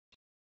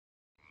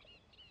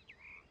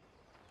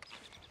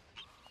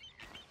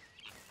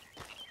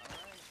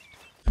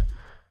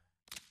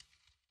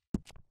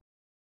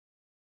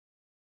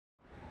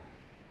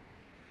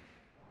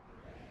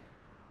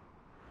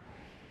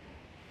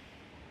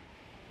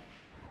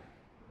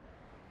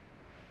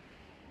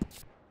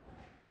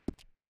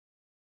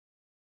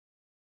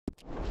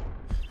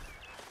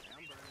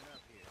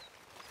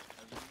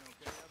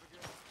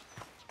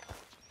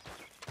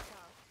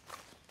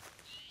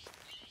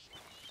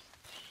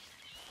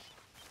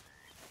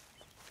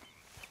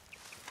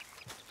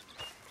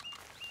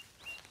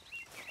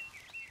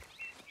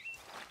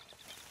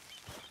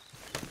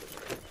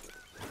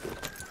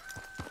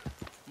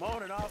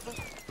Morning, Arthur.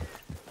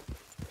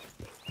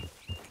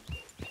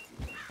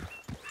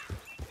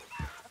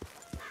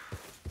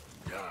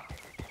 Yeah.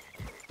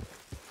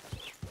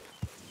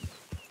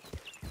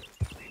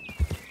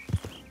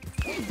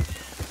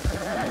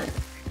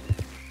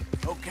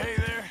 Okay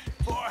there,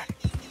 boy?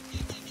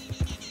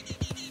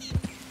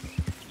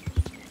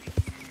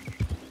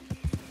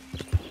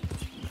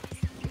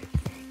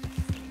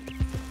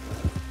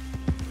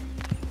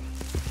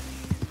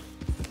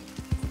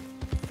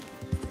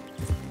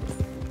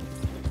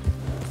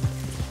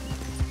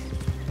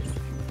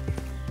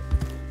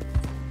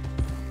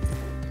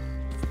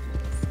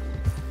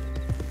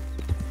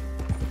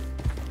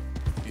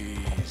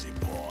 Easy,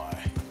 boy.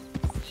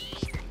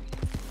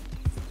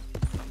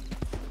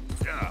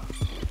 Yeah.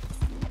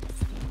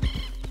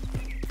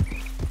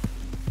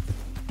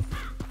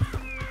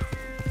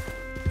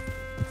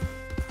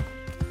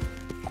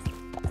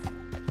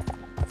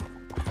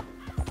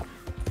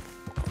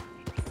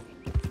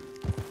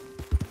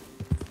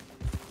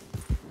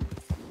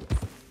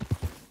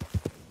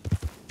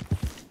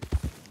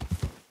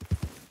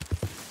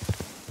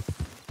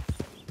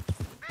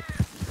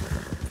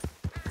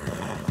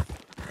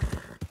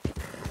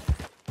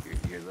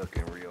 You're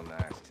looking real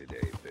nice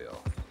today,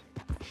 Bill.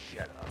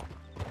 Shut up.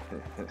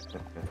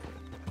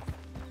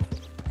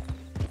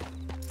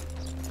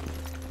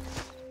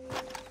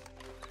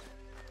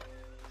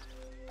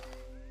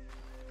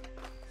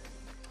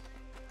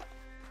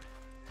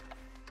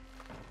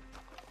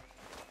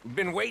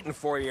 Been waiting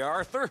for you,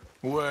 Arthur.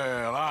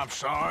 Well, I'm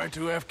sorry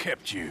to have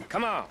kept you.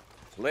 Come on,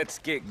 let's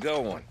get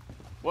going.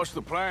 What's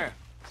the plan?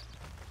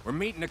 We're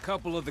meeting a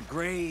couple of the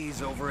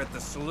Greys over at the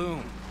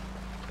saloon.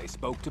 They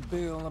spoke to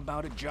Bill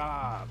about a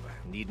job,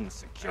 needing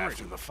security.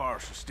 After the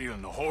farce of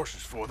stealing the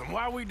horses for them,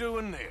 why are we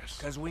doing this?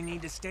 Because we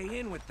need to stay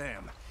in with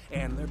them,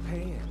 and they're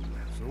paying.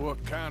 So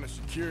what kind of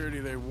security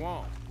they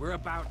want? We're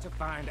about to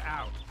find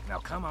out. Now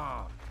come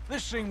on.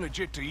 This seem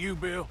legit to you,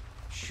 Bill?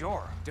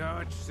 Sure,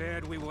 Dutch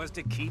said we was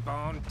to keep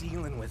on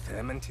dealing with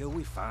them until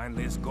we find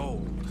this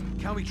gold.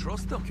 Can we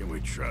trust them? Can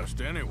we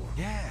trust anyone?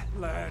 Yeah.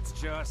 Let's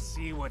just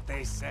see what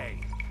they say.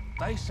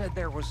 They said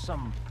there was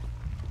some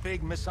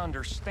big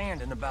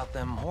misunderstanding about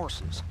them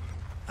horses.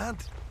 And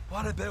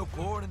what about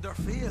boarding their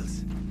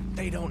fields?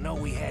 They don't know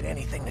we had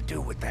anything to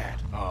do with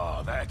that.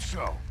 Oh, that's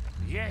so.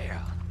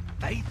 Yeah,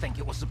 they think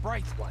it was the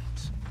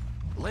Braithwaites.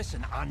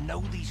 Listen, I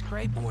know these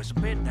Grey boys a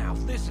bit now.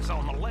 This is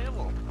on the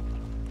level.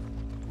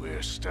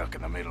 We're stuck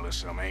in the middle of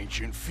some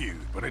ancient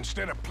feud, but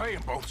instead of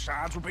playing both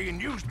sides, we're being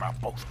used by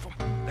both of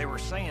them. They were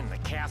saying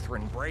that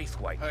Catherine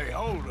Braithwaite... Hey,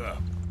 hold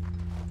up.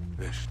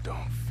 This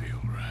don't feel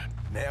right.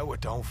 Now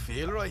it don't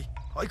feel right.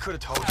 I could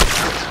have told you.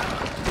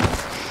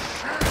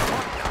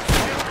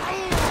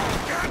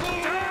 Get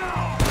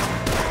down!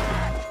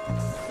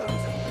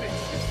 Sons of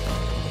bitches.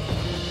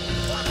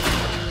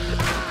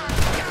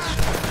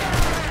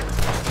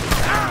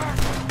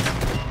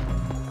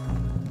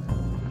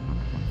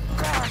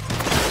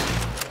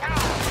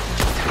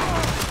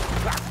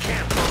 I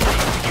can't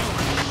believe you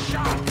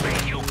shot me,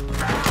 you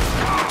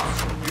bastard!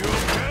 You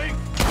okay?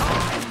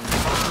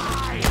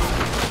 Fine!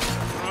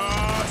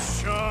 Oh,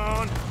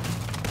 Sean.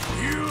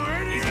 You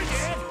idiot!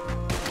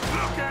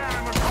 Look at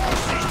him, of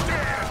course he's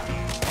dead!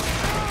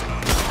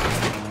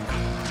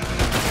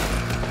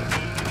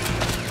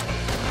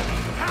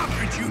 How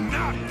could you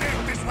not think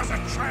this was a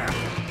trap?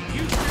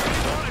 You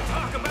really want to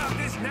talk about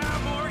this now,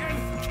 Morgan?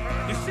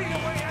 You see a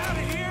way out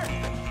of here?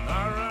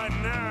 All right,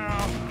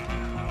 now.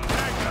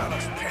 That got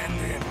us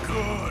penned in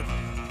good.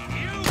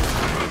 You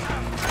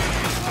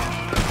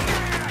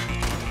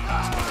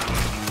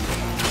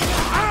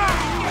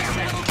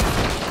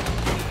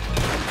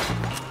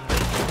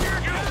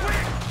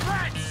weak,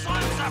 rat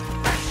sons of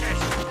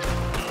bitches!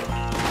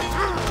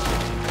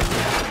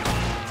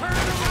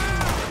 Turn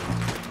around!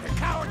 The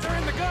cowards are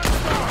in the gun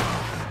store!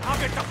 I'll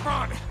get the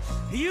front.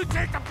 You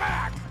take the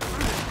back!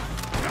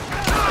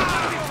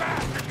 You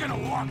bastard gonna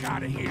walk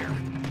out of here!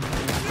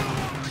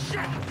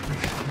 Shit!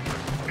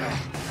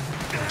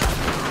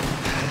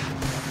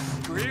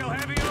 Real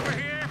heavy over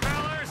here,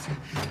 fellas?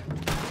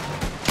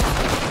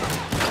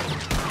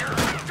 You're a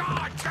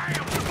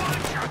goddamn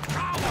bunch of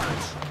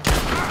cowards!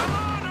 Come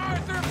on,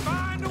 Arthur!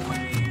 Find a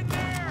way in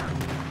there!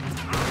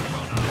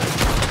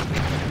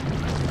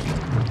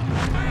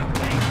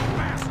 Filthy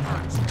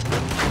bastards!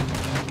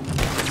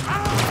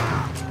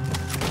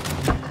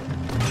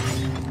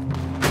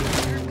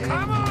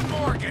 Come on,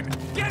 Morgan!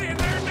 Get in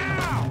there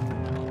now!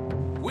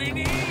 We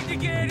need to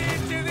get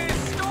into this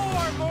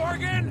store,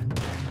 Morgan!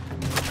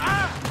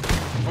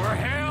 For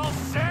hell's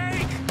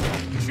sake!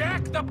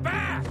 Check the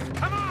back!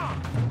 Come on!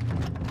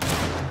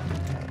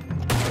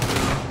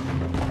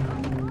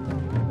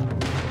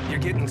 You're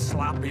getting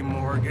sloppy,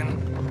 Morgan.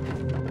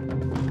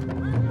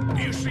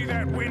 Do you see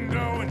that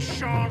window and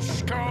Sean's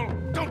skull?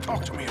 Don't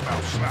talk to me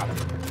about slap.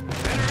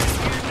 Better in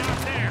here, not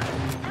there.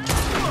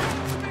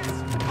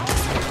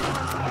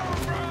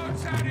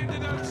 Roads out into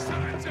those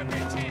sons of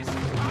bitches.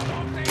 I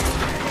won't leave.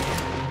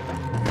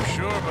 You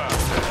sure about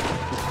that?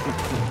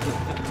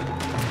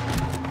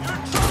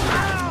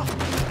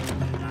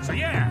 So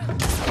yeah,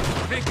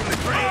 thinking the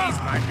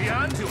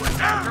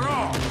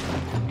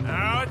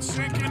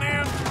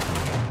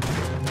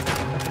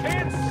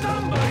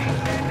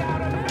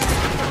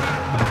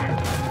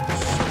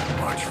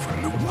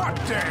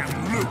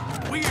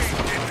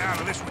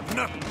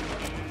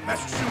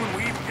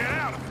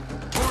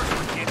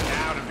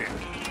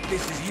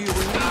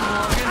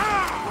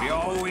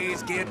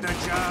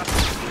the job.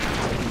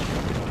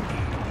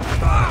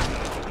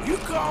 You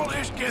call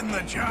this getting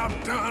the job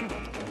done?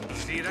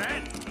 See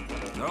that?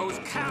 Those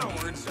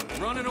cowards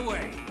are running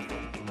away.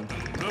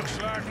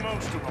 Looks like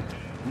most of them.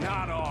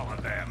 Not all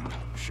of them.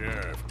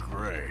 Sheriff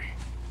Gray.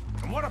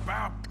 And what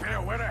about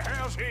Bill? Where the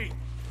hell's he?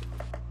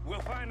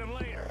 We'll find him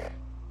later.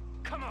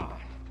 Come on.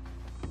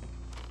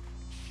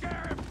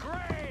 Sheriff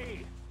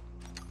Gray!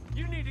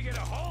 You need to get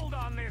a hold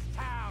on this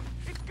town.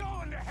 It's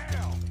going to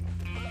hell.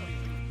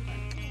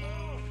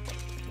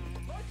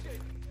 Bunch of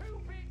two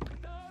big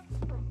thugs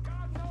from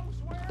God knows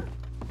where.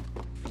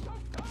 So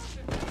dumb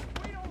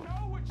that we don't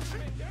know what you've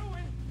been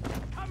doing.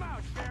 Come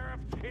out, Sheriff.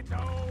 It's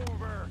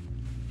over.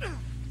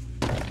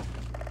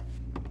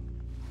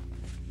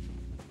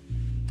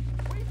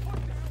 We put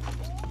down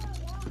more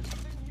worse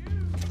than you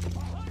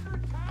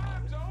 100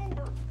 times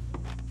over.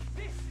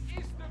 This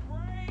is the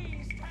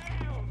Gray's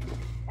town.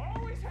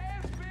 Always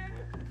has been,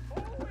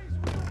 always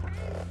will be.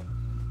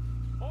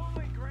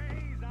 Only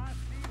Grays I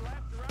see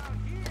left around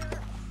here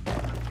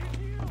is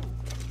you.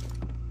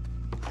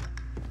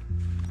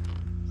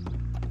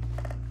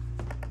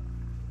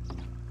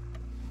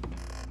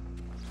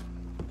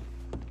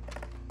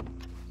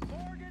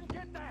 Morgan,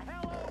 get the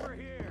hell over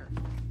here.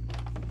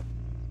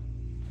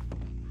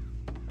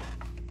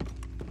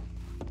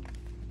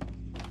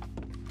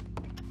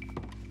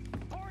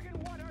 Morgan,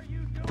 what are you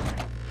doing?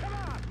 Come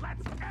on,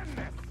 let's end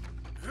this.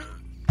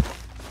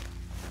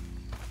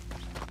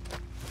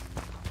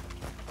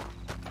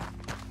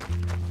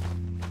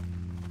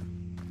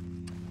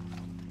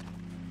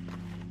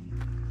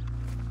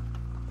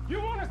 You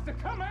want us to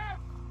come out?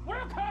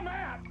 We'll come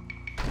out.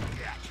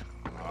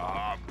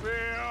 Ah,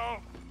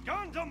 Bill!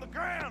 Guns on the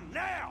ground,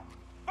 now!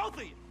 Both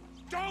of you!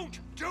 Don't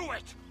do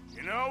it!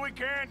 You know we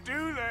can't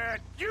do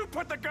that. You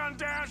put the gun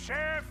down,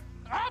 Sheriff!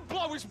 I'll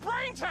blow his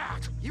brains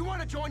out. You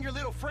want to join your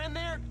little friend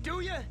there,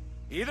 do you?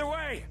 Either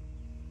way,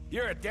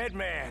 you're a dead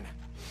man.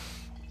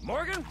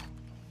 Morgan?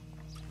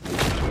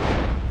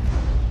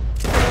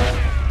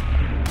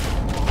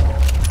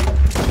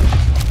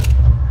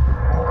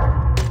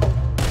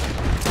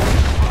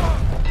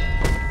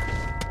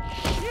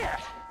 Shit!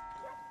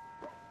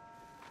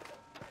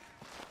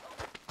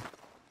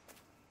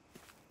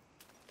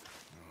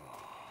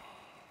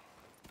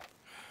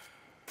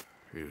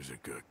 He was a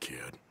good kid.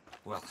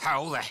 Well,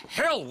 how the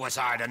hell was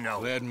I to know?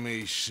 Let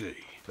me see.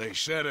 They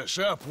set us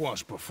up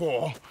once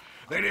before.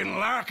 They didn't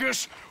like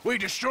us. We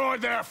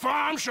destroyed their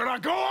farm. Should I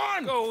go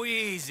on? Go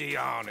easy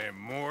on him,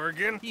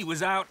 Morgan. He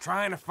was out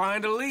trying to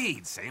find a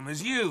lead, same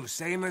as you,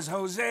 same as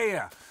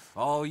Hosea.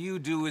 All you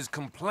do is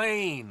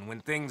complain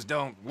when things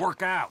don't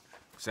work out,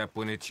 except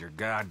when it's your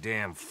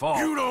goddamn fault.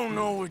 You don't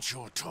know what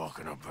you're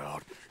talking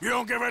about. You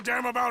don't give a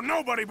damn about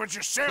nobody but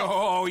yourself.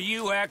 Oh,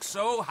 you act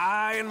so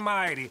high and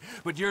mighty,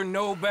 but you're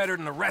no better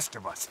than the rest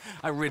of us.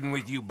 I've ridden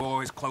with you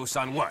boys close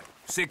on what,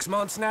 6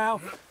 months now?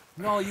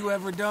 And all you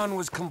ever done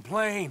was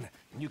complain.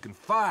 You can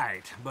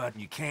fight, but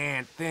you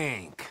can't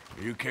think.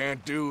 You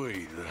can't do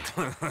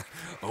either.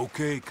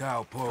 Okay,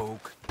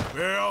 cowpoke.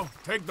 Bill,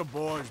 take the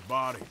boy's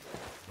body.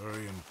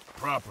 Bury him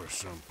proper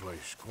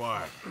someplace,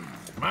 quiet.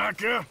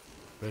 Micah,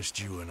 best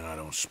you and I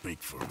don't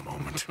speak for a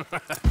moment.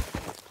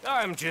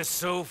 I'm just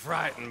so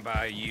frightened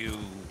by you.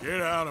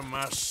 Get out of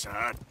my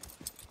sight,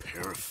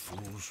 pair of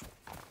fools.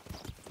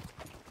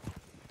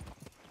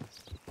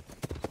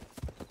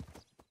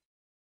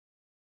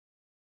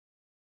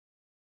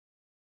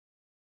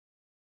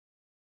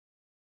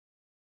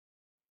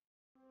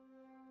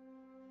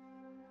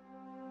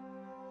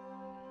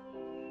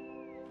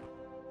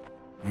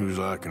 He was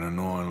like an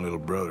annoying little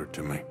brother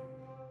to me.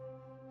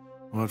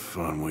 What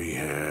fun we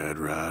had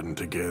riding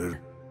together.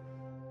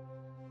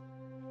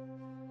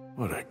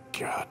 What a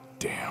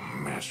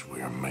goddamn mess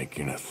we are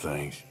making of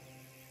things.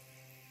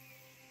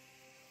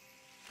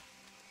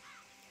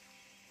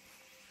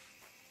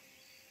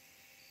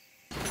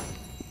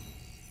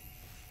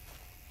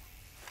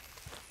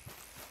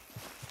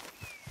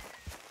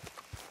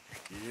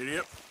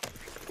 Idiot.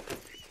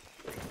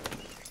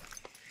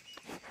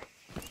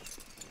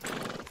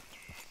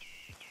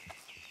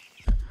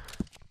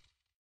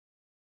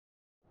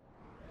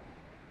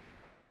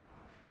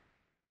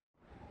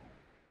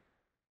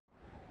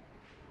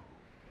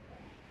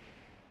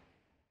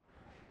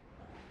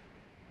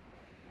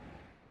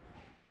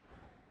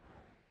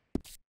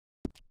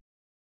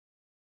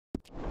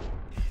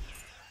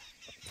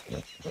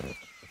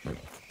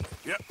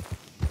 Yep.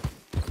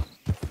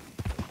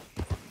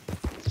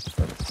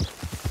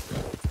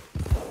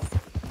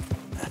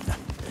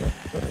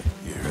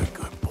 You're a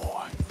good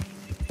boy.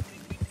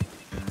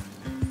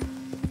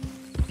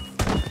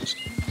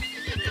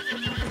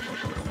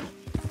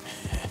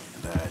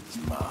 That's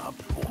my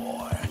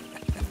boy.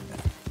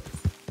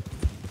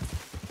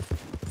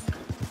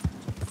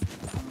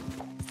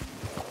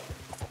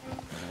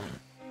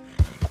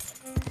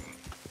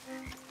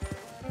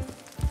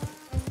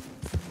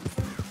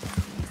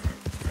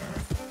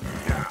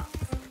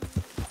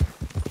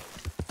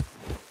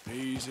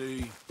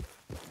 Easy.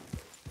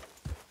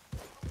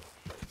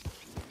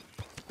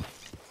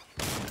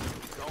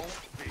 Don't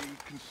be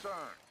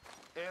concerned.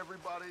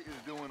 Everybody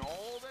is doing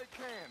all they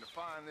can to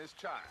find this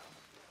child.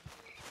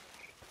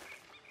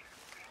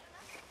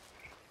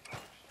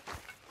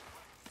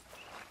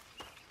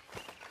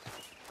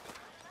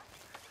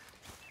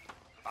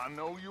 I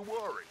know you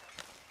worry.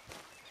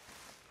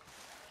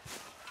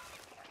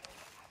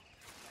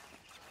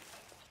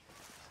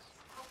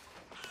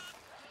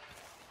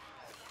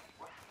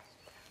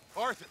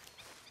 Arthur,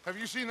 have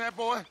you seen that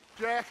boy,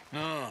 Jack?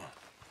 No.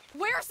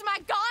 Where's my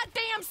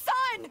goddamn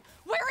son?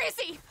 Where is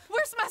he?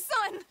 Where's my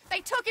son? They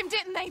took him,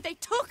 didn't they? They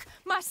took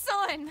my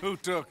son. Who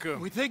took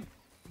him? We think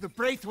the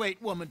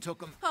Braithwaite woman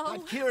took him.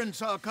 Oh. Kieran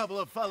saw a couple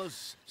of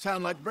fellows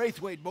sound like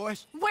Braithwaite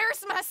boys.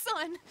 Where's my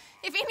son?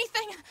 If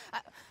anything,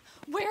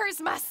 where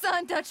is my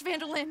son, Dutch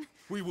Vanderlyn?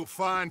 We will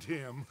find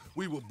him,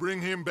 we will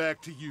bring him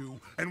back to you,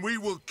 and we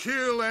will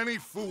kill any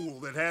fool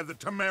that had the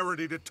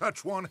temerity to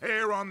touch one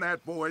hair on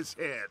that boy's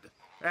head.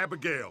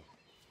 Abigail,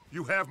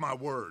 you have my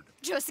word.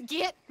 Just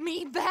get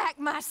me back,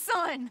 my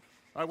son.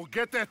 I will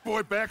get that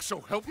boy back,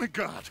 so help me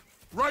God.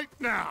 Right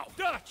now.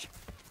 Dutch!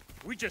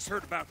 We just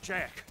heard about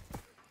Jack.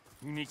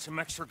 You need some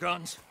extra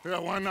guns? Yeah,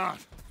 why not?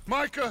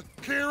 Micah,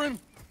 Kieran,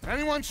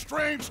 anyone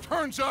strange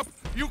turns up,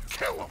 you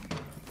kill him.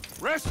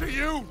 Rest of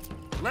you,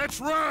 let's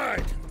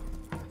ride.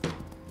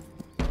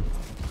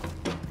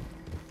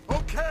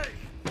 Okay,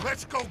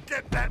 let's go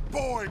get that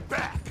boy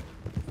back.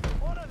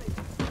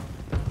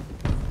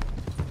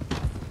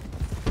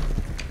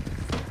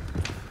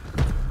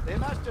 They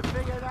must have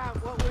figured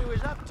out what we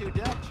was up to,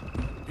 Dutch.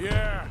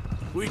 Yeah,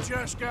 we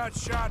just got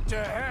shot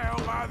to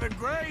hell by the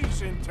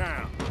Greys in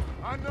town.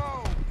 I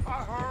know,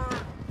 I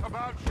heard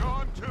about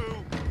Sean too.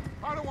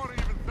 I don't want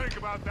to even think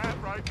about that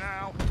right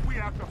now. We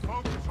have to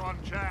focus on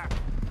Jack.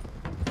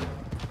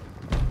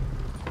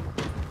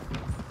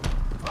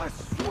 I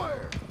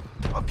swear,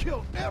 I'll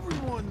kill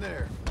everyone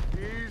there.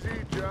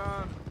 Easy,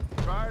 John.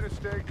 Try to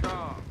stay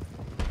calm.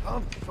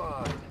 I'm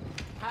fine.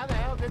 How the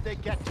hell did they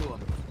get to him?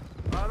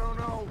 I don't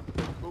know,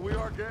 but we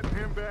are getting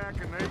him back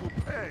and they will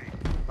pay.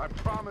 I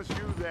promise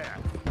you that.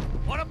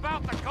 What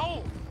about the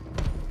gold?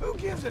 Who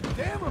gives a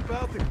damn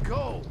about the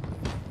gold?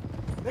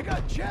 They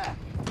got Jack.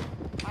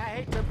 I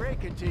hate to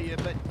break it to you,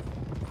 but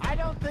I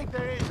don't think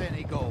there is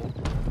any gold.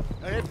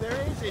 And if there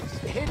is, it's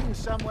hidden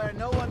somewhere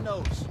no one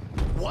knows.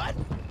 What?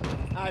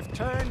 I've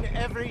turned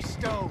every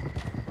stone.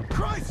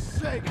 Christ's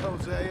sake,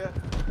 Hosea.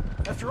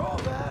 After all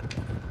that,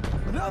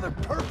 another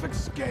perfect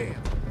scam.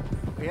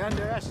 We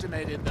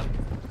underestimated them.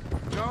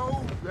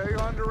 No, they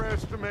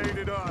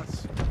underestimated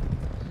us.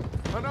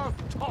 Enough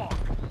talk.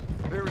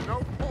 There is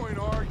no point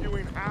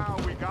arguing how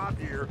we got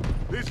here.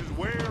 This is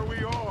where we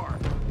are.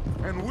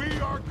 And we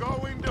are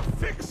going to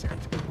fix it.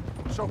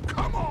 So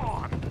come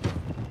on!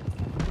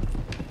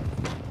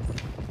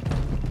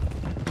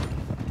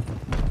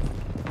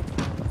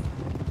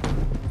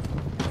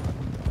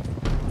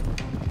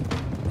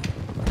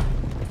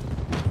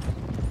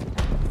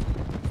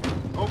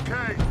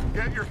 Okay,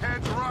 get your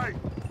heads right.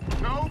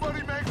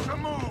 Nobody makes a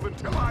move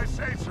until I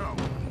say so.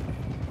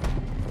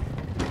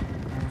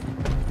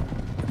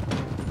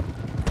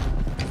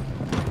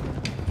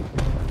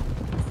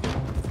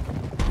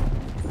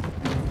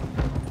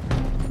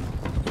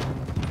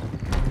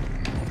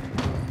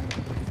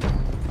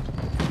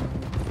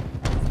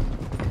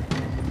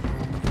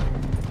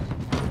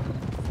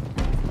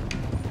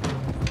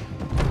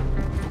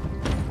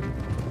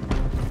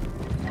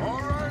 All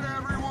right,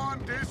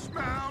 everyone,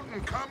 dismount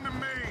and come to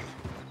me.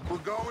 We'll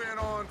go in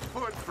on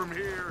foot from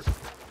here.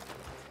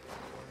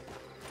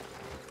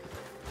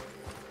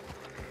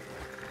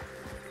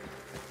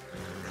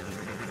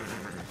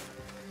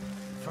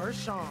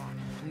 First Sean,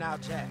 now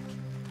Jack.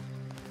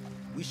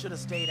 We should have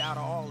stayed out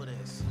of all of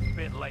this.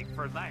 Bit late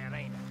for that,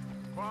 ain't it?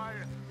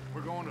 Quiet.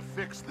 We're going to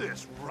fix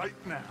this right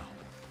now.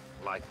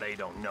 Like they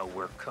don't know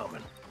we're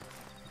coming.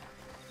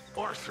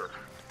 Arthur.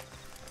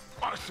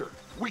 Arthur,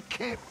 we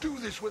can't do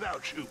this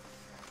without you.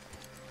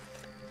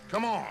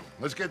 Come on,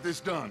 let's get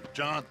this done.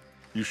 John,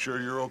 you sure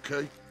you're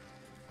okay?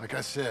 Like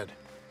I said,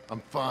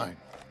 I'm fine.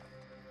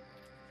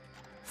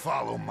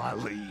 Follow my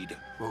lead.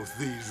 Both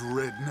these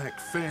redneck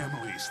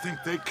families think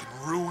they can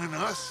ruin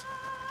us?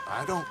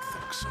 I don't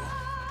think so.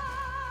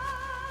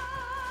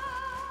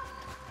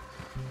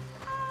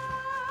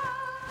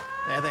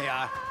 There they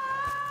are.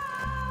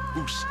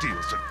 Who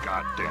steals a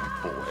goddamn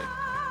boy?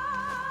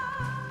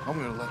 I'm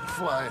gonna let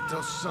fly at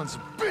those sons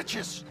of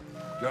bitches.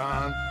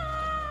 John,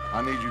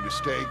 I need you to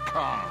stay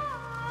calm.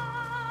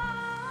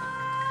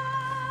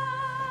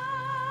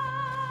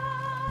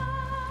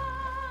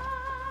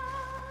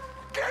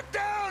 Get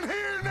down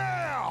here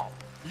now,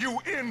 you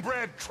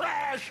inbred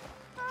trash!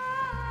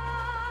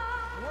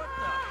 What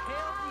the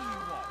hell do you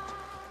want?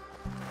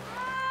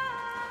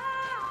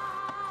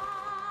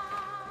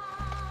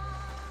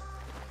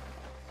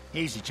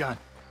 Easy, John.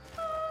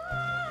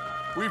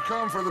 We've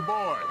come for the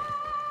boy.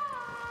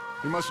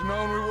 You must have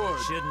known we would.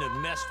 Shouldn't have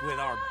messed with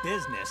our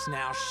business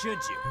now, should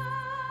you?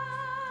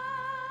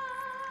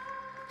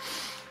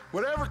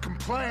 Whatever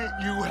complaint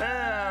you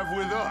have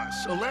with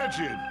us,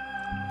 alleged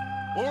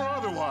or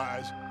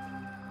otherwise,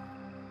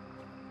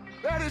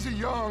 that is a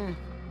young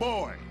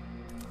boy.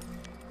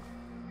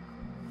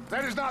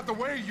 That is not the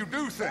way you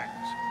do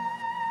things.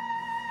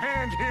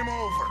 Hand him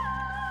over.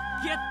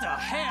 Get the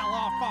hell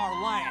off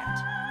our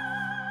land!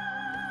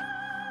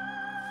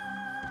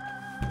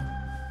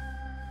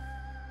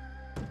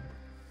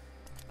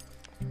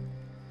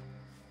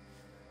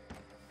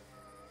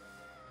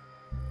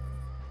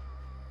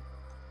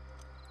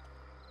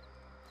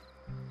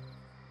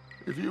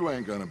 If you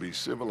ain't gonna be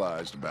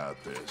civilized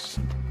about this...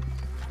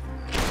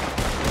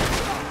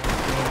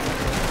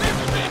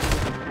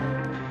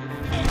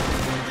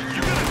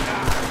 You're gonna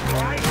die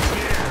right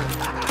here!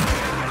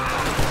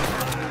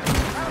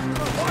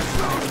 Watch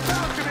those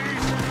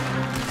balconies!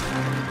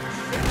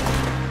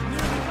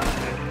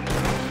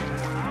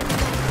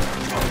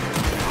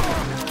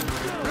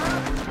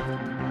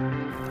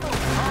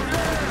 Oh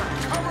yeah!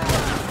 Come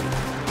around!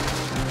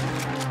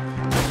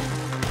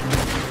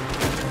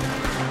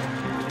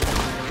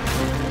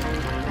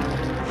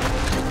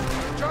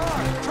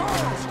 John!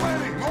 Charles!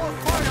 Lenny! More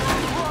fire on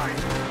the right!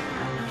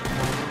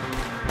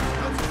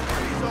 That's a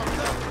freeze on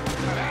them!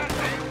 That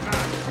ain't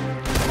nice!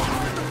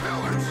 Behind the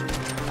pillars!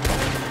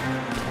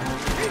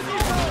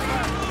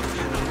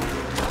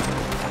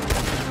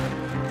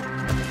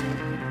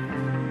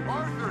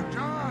 Arthur,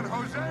 John,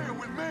 Hosea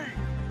with me!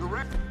 The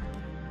rest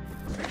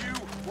of you,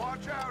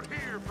 watch out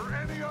here for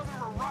any other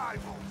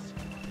arrivals!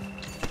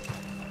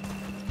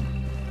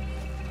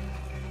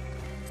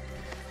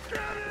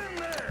 Get in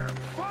there!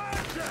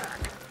 Find Jack!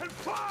 And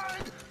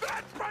find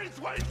that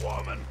Braithwaite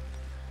woman!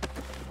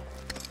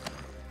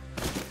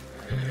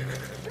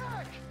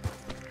 Jack!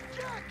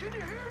 Jack, can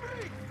you hear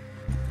me?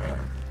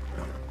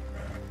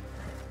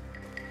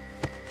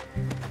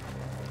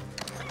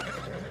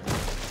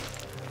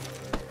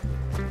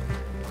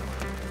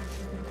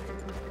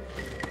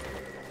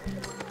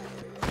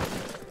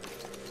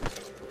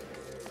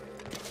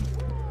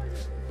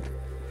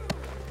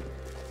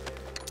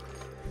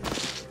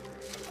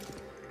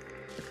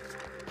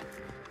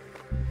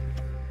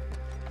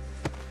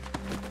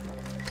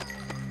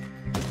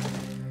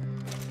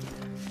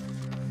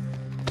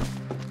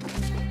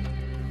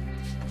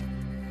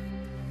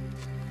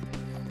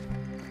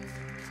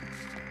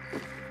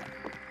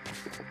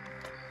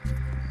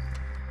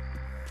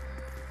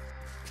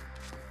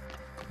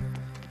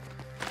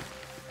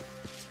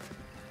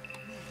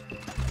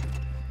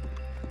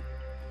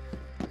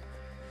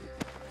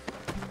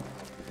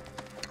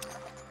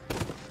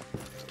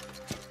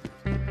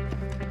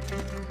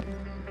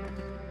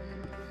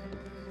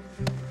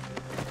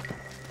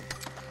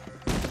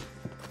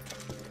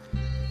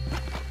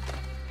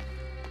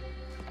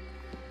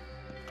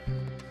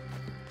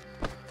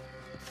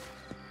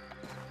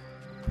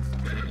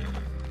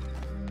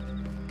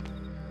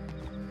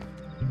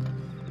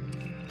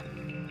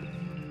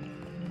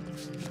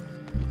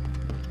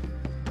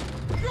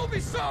 You'll be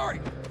sorry!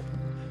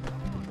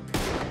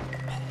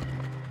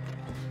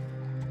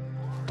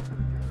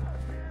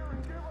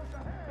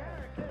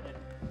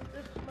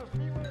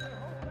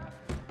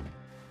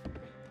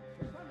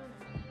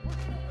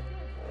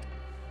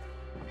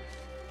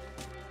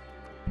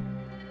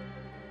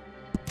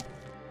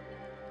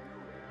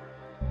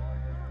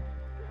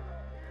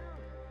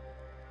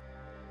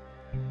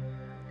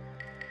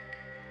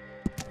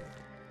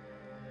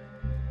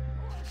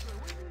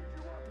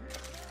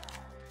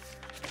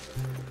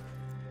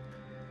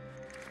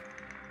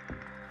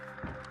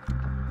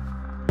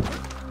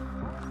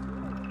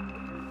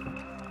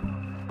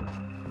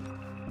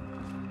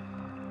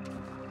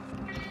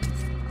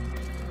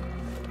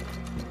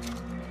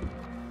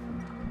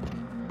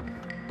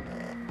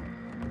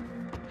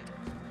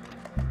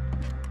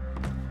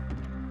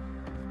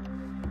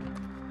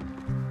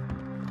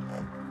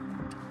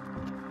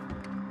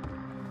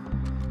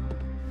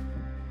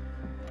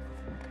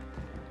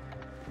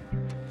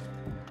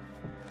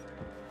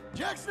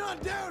 Jack's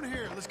not down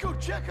here. Let's go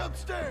check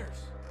upstairs.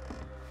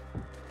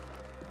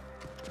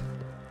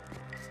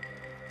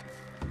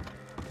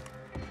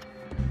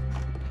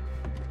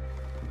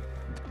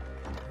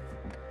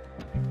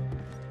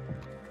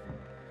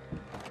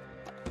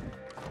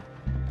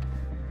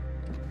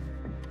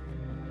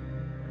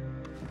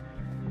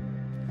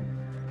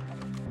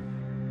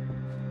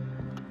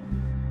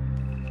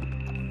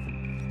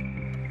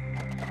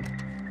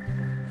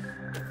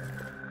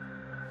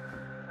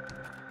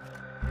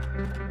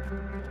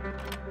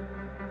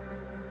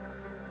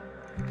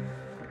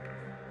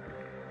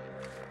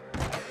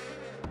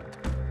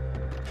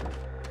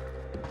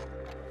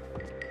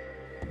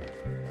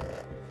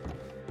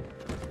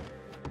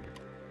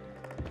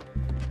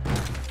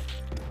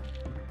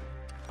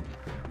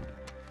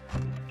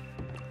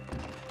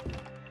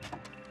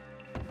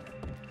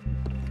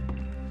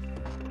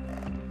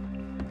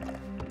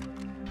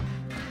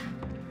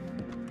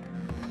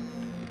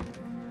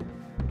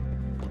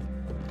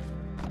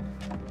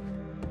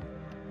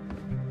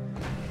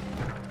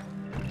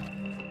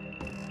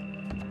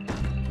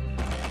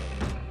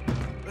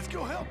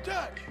 Go help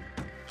Jack!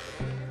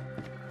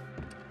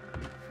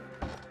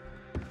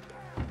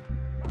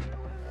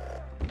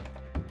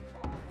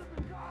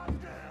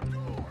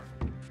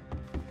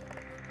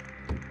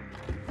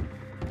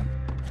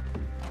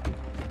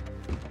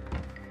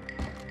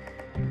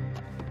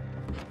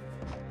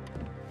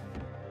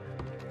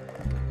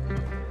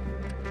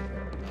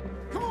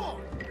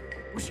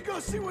 go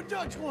see what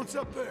Dutch wants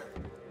up there.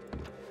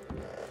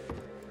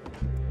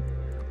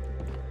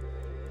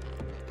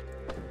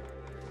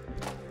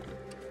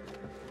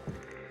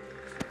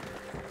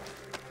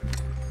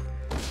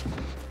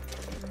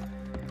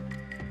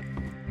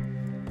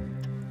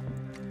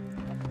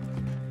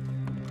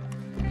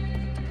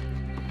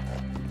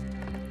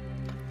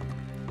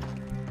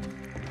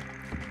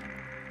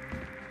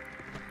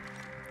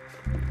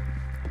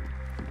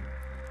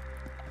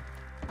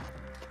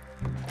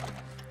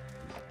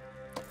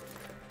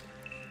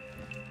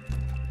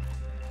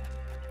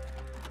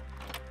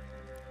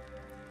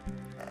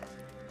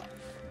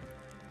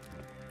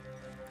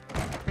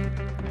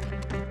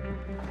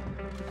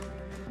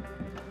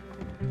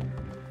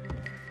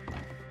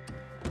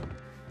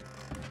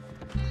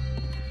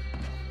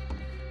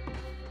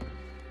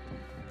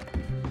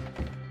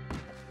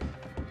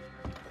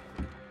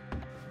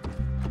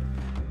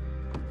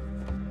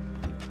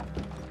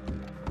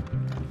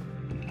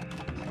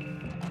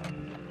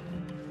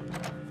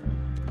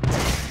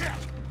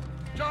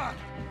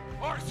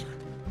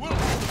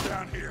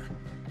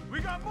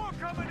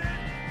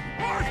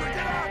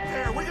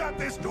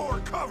 This door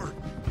covered.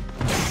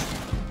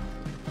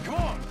 Come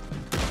on.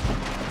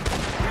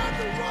 Grab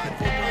the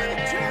rifle by the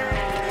chair.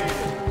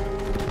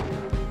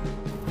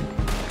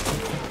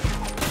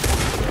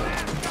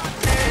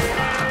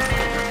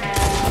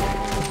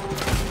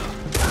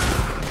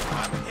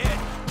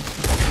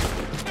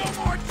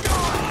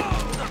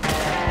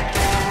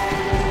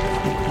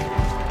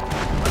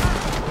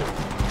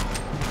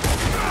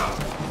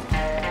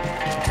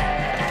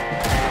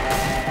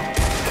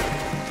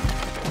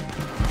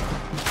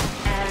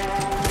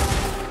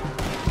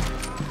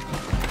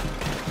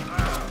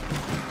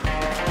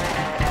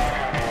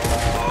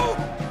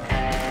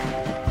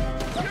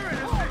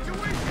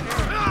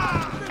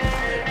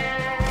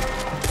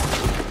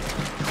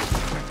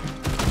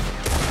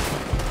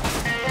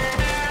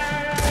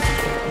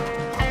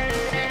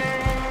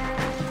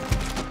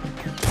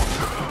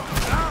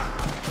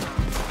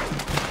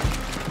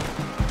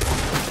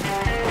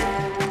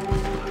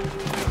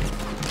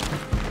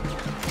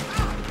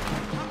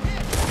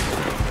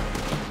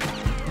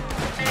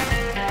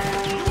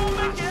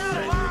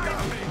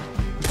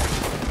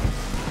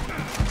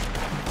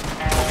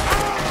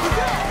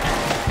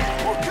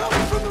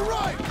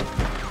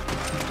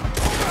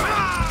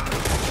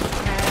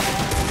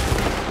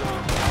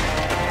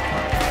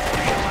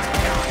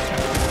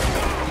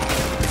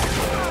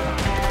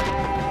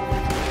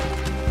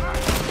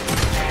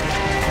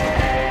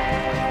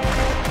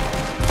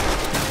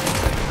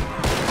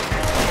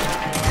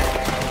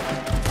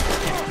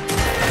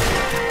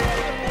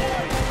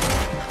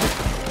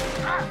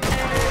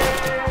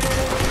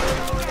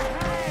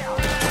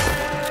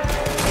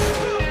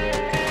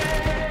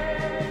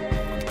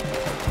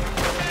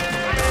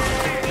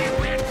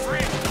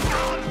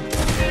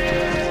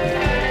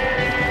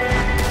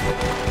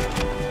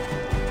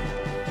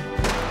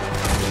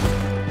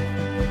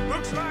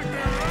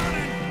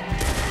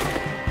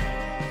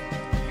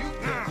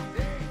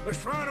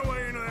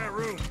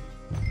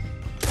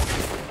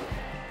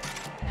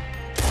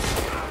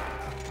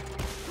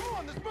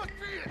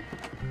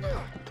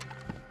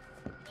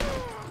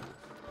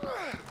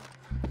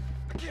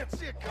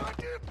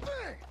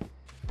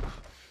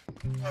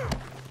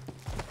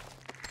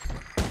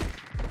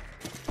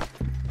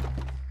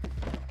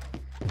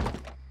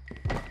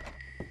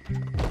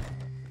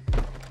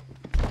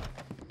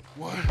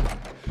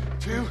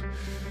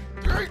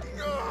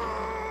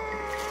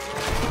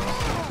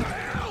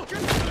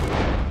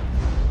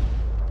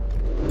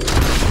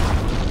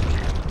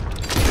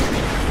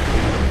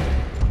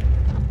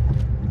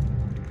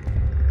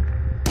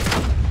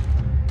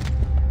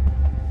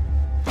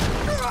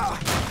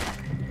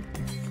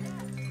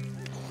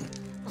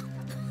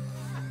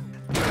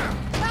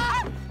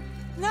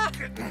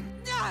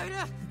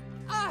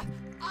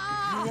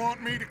 You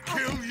want me to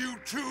kill you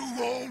too,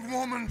 old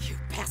woman? You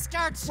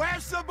bastards!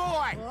 Where's the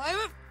boy?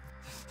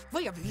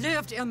 We have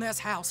lived in this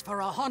house for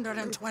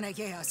 120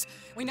 years.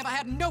 We never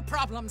had no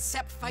problems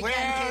except for Where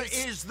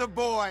Yankees. is the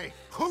boy?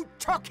 Who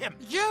took him?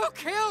 You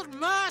killed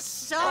my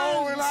son!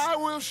 Oh, and I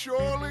will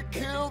surely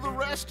kill the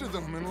rest of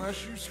them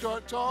unless you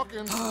start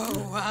talking.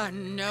 Oh, I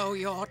know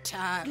your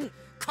type.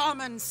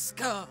 Common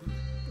scum.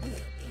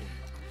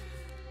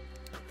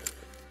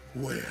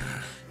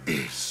 Where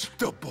is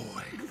the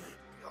boy?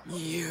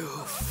 You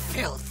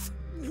filth.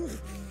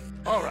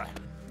 All right,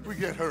 we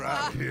get her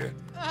out of here.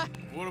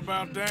 What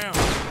about down?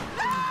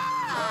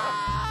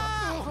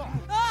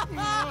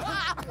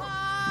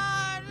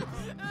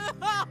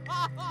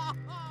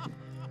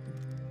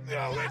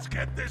 Now let's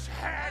get this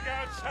hag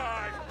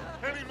outside.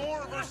 Any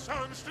more of her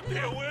sons to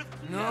deal with?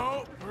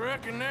 No,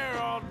 reckon they're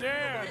all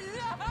dead.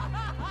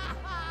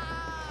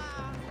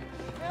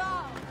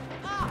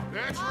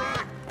 That's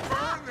right.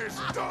 Burn this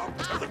dump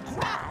to the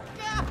ground.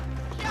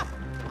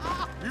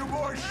 You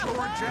boys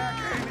sure Jack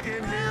ain't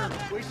in here?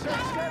 We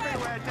searched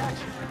everywhere,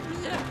 Dutch.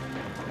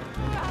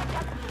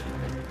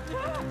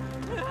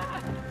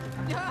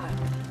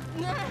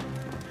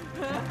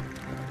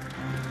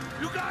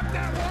 You got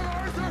that one,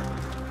 Arthur?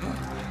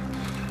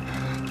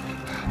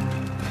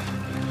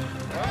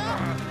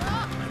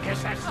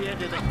 Guess that's the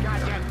end of the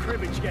goddamn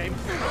cribbage game.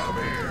 Come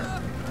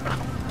here!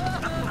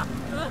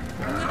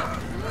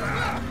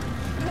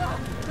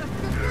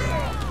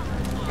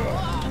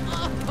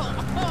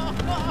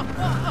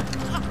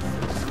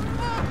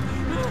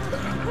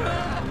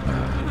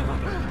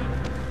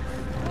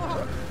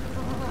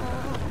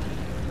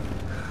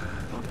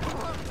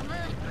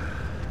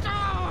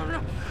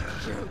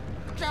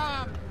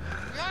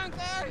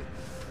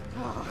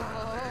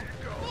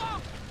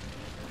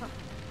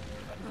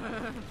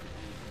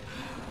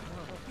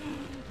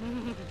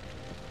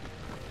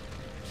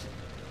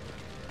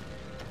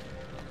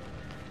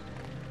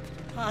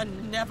 I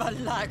never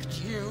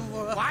liked you.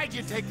 Why'd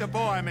you take the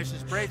boy,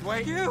 Mrs.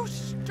 Braithwaite? You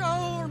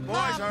stole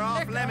my Boys are off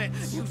liquor.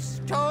 limits. You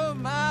stole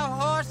my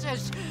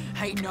horses.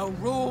 Ain't no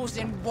rules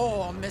in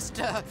war,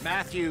 Mr.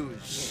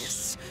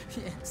 Matthews.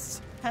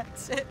 Yes,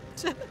 that's it.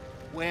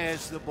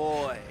 Where's the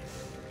boy?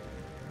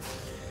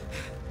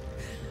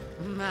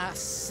 My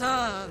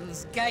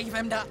sons gave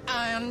him to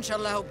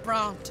Angelo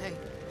Bronte.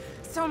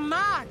 So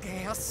my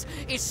guess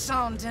is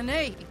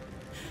Saint-Denis.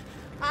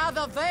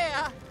 Either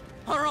there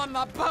or on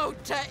my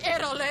boat to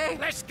Italy.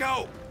 Let's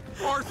go!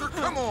 Arthur,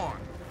 come on!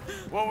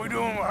 What we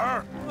doing with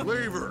her?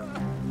 Leave her.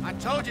 I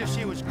told you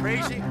she was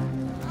crazy.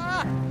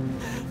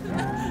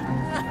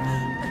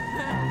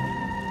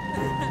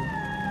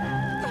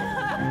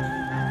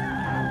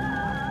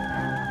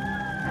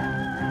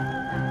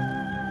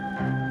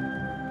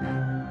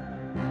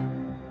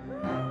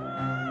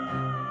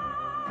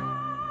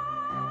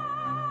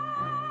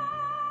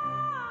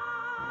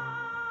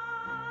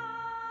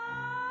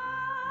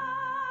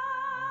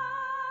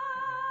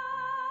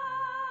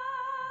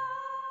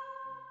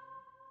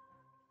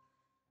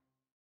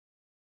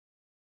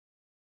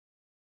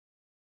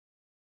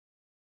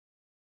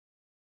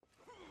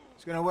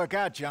 It's gonna work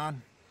out,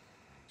 John.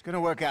 It's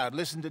gonna work out.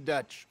 Listen to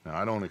Dutch. Now,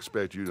 I don't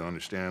expect you to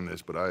understand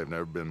this, but I have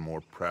never been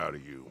more proud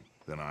of you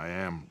than I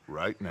am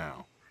right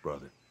now,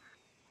 brother.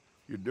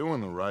 You're doing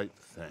the right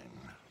thing.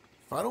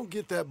 If I don't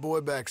get that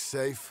boy back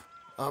safe,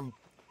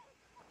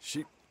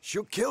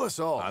 she'll kill us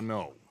all. I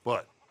know,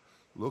 but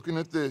looking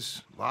at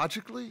this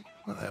logically,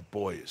 well, that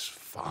boy is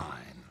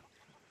fine.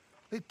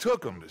 They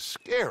took him to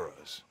scare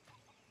us.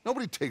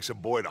 Nobody takes a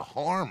boy to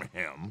harm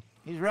him.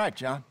 He's right,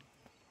 John.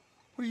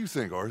 What do you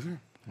think,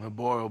 Arthur? The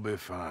boy will be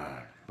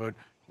fine. But,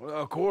 well,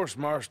 of course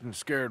Marston's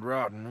scared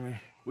rotten. I mean,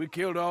 we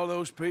killed all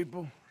those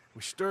people.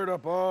 We stirred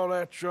up all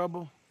that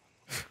trouble.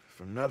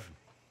 For nothing.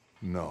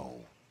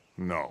 No,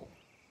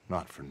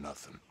 not for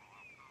nothing.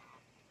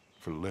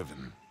 For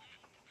living.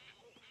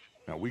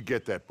 Now, we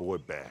get that boy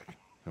back,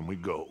 and we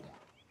go.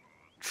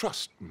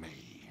 Trust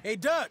me. Hey,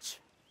 Dutch,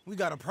 we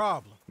got a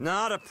problem.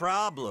 Not a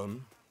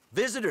problem.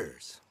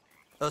 Visitors.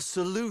 A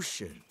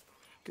solution.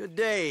 Good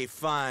day,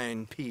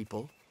 fine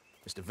people.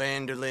 Mr.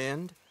 Van der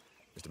Linde,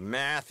 Mr.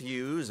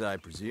 Matthews, I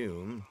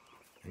presume.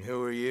 And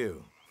who are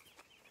you?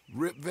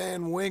 Rip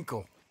Van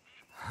Winkle.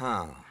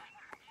 Huh.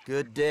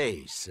 Good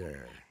day,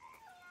 sir.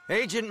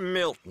 Agent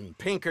Milton,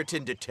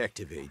 Pinkerton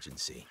Detective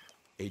Agency.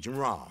 Agent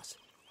Ross.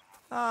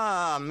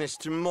 Ah,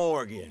 Mr.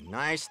 Morgan,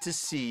 nice to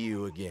see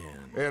you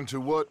again. And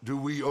to what do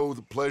we owe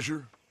the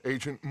pleasure,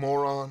 Agent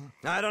Moron?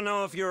 I don't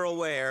know if you're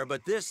aware,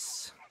 but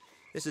this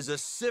is a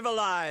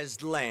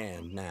civilized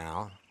land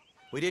now.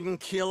 We didn't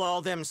kill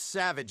all them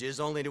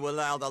savages only to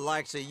allow the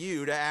likes of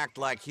you to act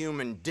like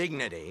human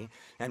dignity,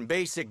 and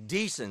basic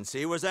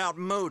decency was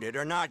outmoded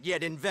or not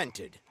yet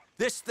invented.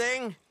 This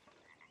thing,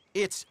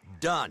 it's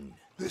done.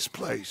 This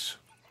place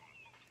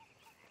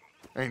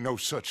ain't no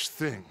such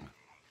thing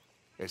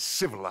as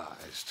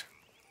civilized.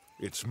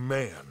 It's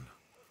man,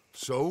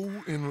 so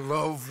in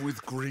love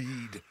with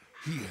greed,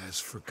 he has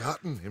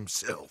forgotten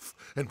himself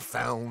and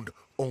found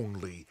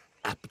only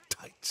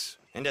appetites.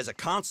 And as a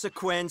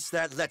consequence,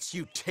 that lets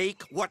you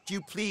take what you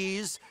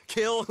please,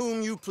 kill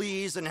whom you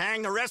please, and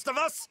hang the rest of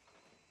us?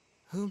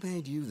 Who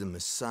made you the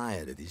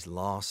messiah to these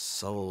lost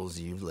souls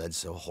you've led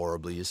so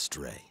horribly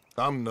astray?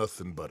 I'm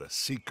nothing but a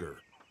seeker,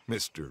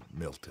 Mr.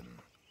 Milton.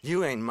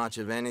 You ain't much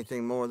of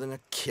anything more than a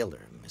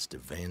killer, Mr.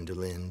 Van der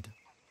Linde.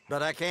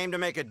 But I came to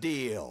make a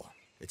deal.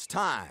 It's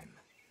time.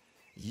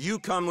 You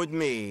come with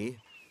me,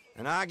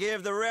 and I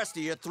give the rest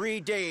of you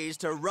 3 days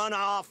to run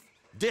off,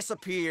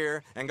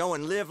 disappear, and go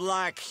and live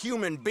like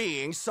human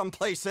beings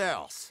someplace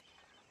else.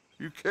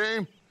 You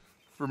came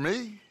for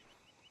me?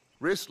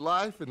 Risk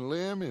life and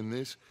limb in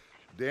this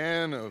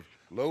den of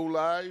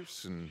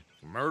lowlifes and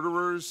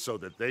murderers so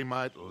that they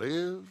might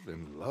live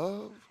and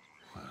love?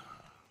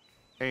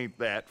 Ain't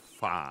that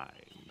fine?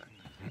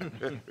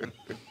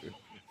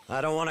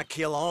 I don't want to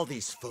kill all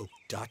these folk,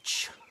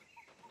 Dutch.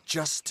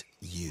 Just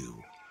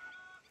you.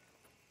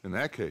 In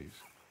that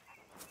case,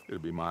 it'll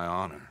be my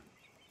honor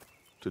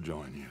to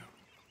join you.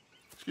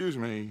 Excuse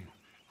me,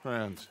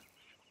 friends.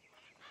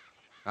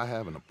 I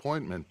have an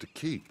appointment to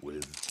keep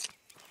with...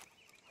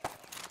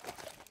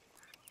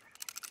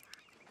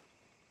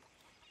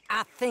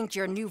 I think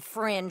your new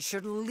friend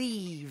should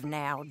leave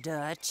now,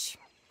 Dutch.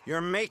 You're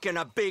making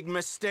a big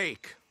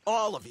mistake.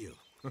 All of you.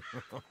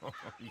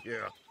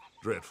 Yeah,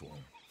 dreadful.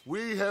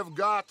 We have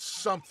got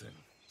something.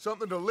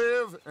 Something to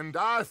live and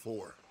die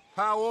for.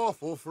 How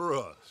awful for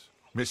us.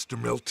 Mr.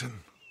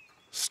 Milton,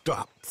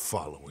 stop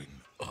following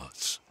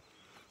us.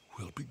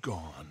 We'll be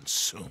gone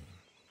soon.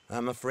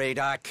 I'm afraid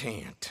I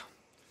can't.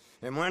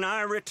 And when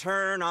I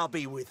return, I'll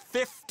be with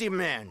 50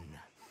 men.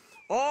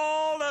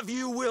 All of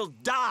you will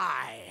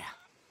die.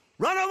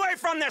 Run away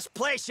from this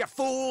place, you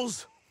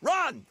fools!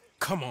 Run!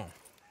 Come on.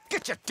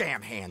 Get your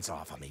damn hands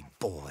off of me,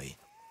 boy.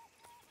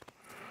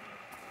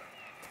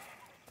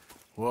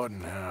 What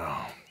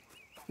now?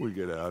 We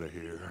get out of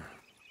here.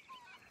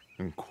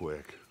 And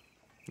quick.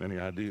 Any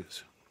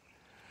ideas?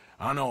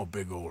 I know a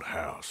big old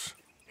house,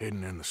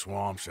 hidden in the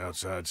swamps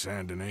outside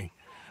Saint Denis.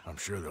 I'm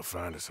sure they'll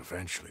find us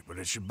eventually, but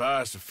it should buy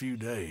us a few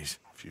days.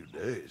 A few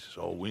days is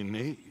all we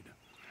need.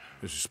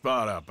 There's a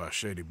spot out by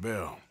Shady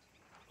Bell.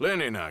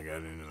 Linde and I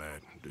got into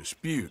that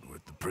dispute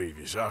with the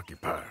previous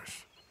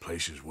occupiers.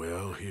 Place is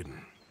well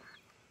hidden.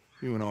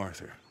 You and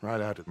Arthur,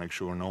 ride out to make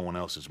sure no one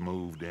else has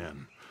moved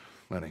in.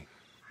 Lenny,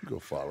 go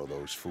follow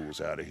those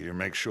fools out of here.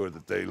 Make sure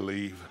that they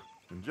leave.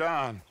 And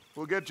John,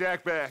 we'll get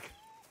Jack back,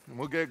 and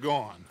we'll get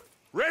going.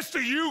 Rest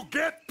of you,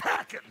 get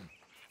packing!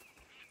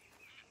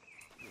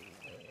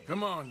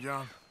 Come on,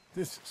 John.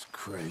 This is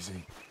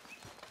crazy.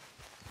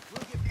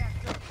 We'll get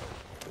packed up.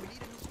 We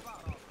need a new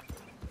spot, Arthur.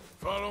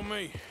 Follow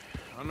me.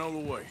 I know the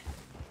way.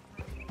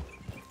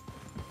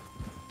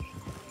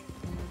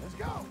 Let's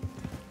go.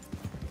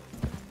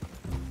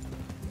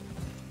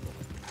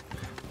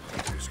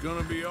 It's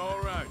gonna be all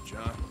right,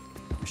 John.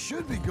 We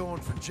should be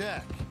going for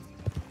Jack.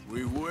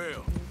 We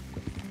will.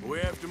 We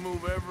have to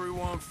move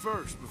everyone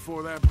first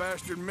before that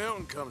bastard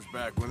Milton comes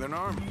back with an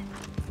army.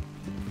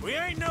 We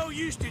ain't no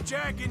use to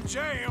Jack in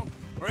jail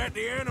or at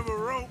the end of a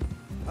rope.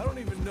 I don't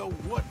even know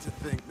what to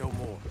think no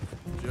more.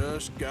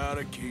 Just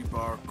gotta keep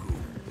our cool.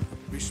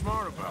 Be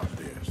smart about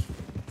this.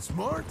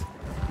 Smart?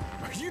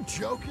 Are you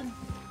joking?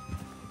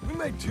 We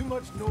made too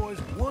much noise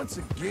once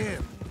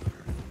again.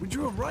 We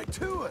drew him right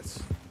to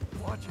us.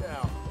 Watch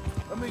out.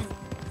 I mean,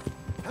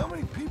 how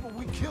many people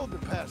we killed the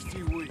past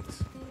few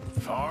weeks?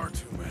 Far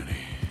too many.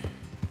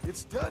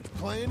 It's Dutch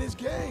playing his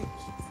games.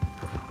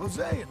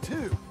 Hosea,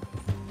 too.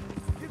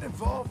 Getting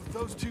involved with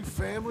those two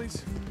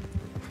families.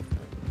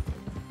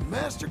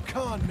 Master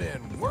con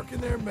men working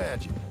their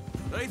magic.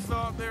 They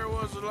thought there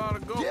was a lot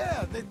of gold.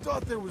 Yeah, they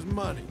thought there was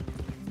money.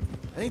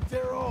 Ain't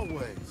there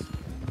always?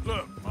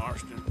 Look,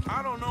 Marston,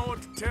 I don't know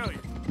what to tell you.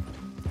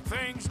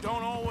 Things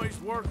don't always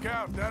work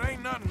out. That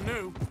ain't nothing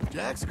new.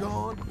 Jack's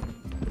gone.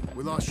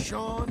 We lost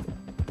Sean,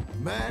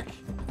 Mac,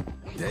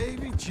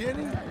 Davy,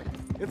 Jenny.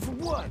 And for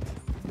what?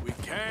 We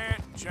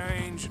can't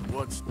change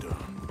what's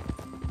done.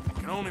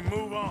 We can only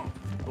move on.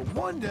 But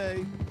one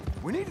day,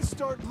 we need to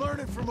start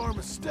learning from our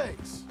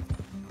mistakes.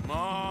 Come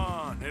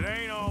on, it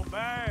ain't all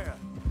bad.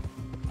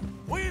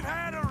 We've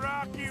had a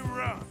rocky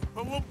run,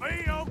 but we'll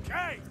be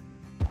okay.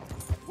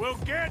 We'll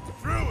get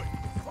through it.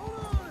 Hold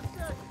on a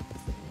second.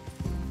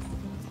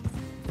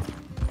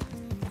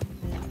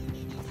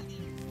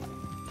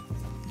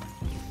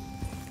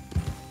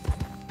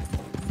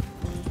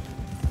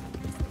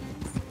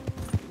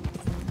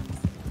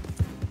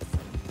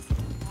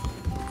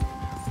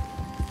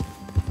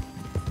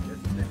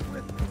 Just stick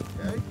with me,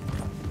 okay?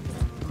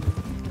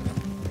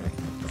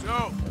 So,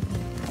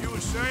 you were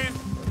saying?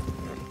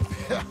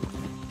 Yeah,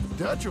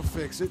 Dutch will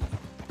fix it.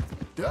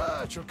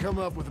 Dutch will come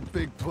up with a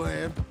big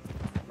plan.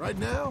 Right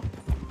now,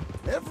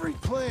 every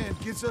plan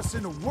gets us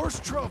into worse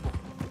trouble.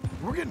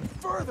 We're getting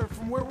further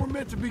from where we're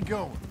meant to be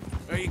going.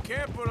 Now, you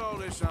can't put all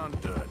this on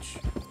Dutch.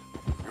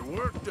 You're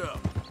worked up.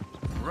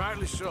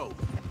 Rightly so.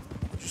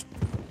 Just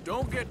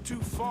don't get too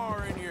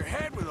far in your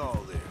head with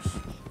all this.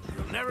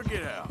 You'll never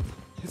get out.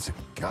 It's a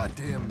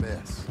goddamn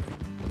mess.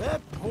 That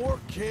poor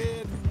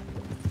kid.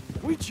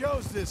 We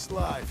chose this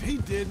life. He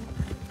didn't.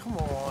 Come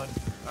on.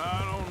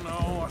 I don't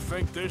know. I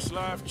think this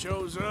life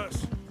chose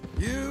us.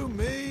 You,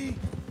 me,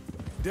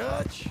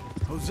 Dutch,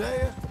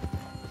 Hosea.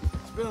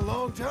 It's been a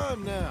long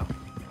time now.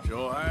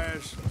 Sure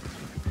has.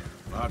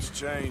 Lots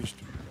changed.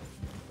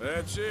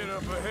 That's it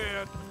up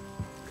ahead.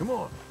 Come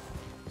on.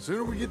 The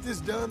sooner we get this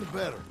done, the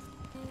better.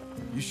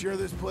 You sure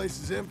this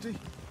place is empty?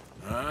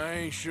 I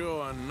ain't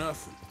sure on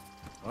nothing.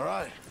 All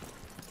right.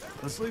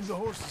 Let's leave the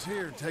horses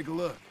here and take a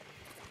look.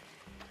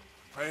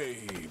 Hey,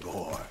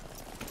 boy.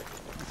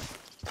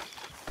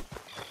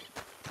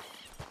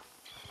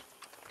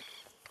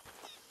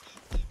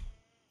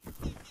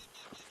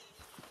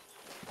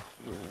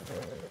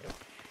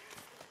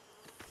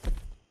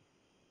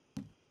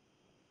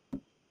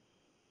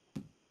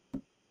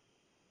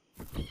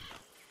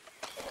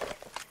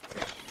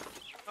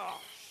 Oh,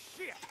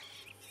 shit!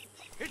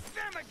 It's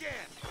them again!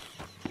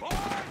 Boys,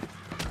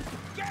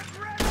 get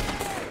ready!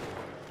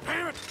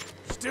 Damn it!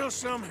 Still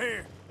some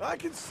here. I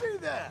can see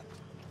that.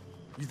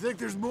 You think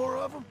there's more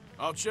of them?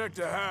 I'll check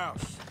the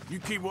house. You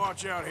keep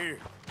watch out here.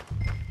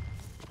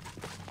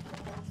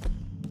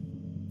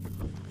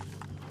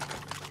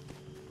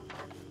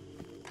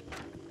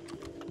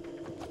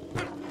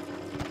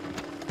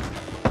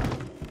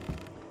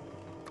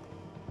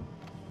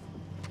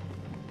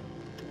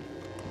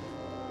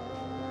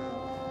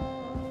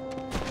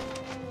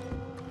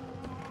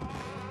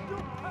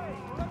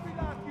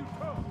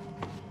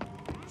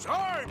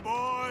 Sorry,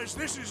 boys.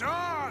 This is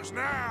ours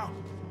now.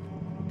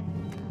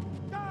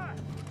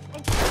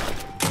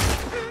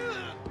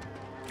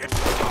 Get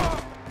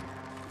off!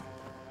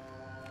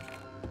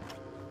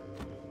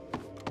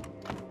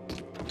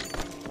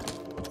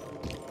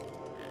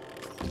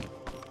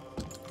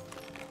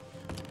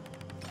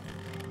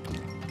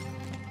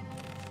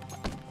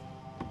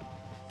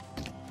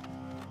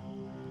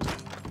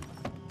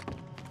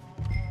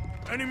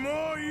 Any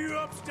more of you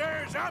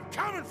upstairs? I'm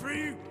coming for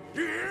you.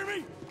 You hear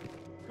me?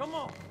 Come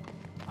on.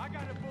 I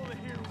got a bullet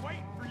here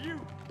waiting for you.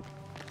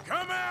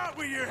 Come out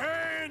with your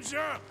hands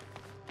up.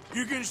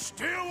 You can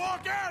still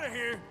walk out of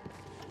here.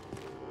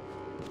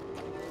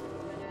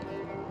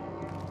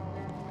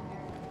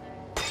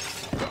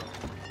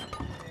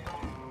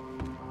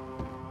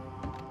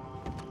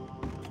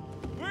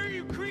 Where are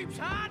you creeps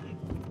hiding?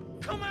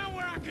 Come out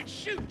where I can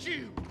shoot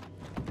you.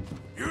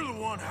 You're the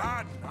one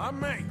hiding, not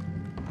me.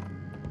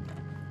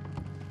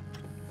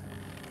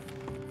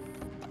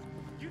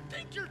 You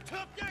think you're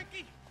tough,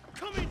 Yankee?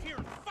 Come in here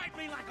and fight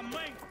me like a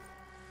man.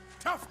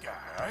 Tough guy,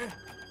 eh?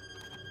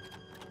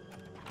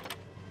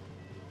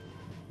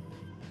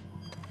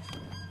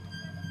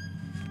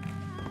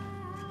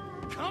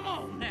 Come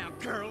on now,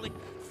 girlie.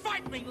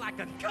 Fight me like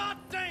a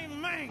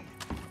goddamn man.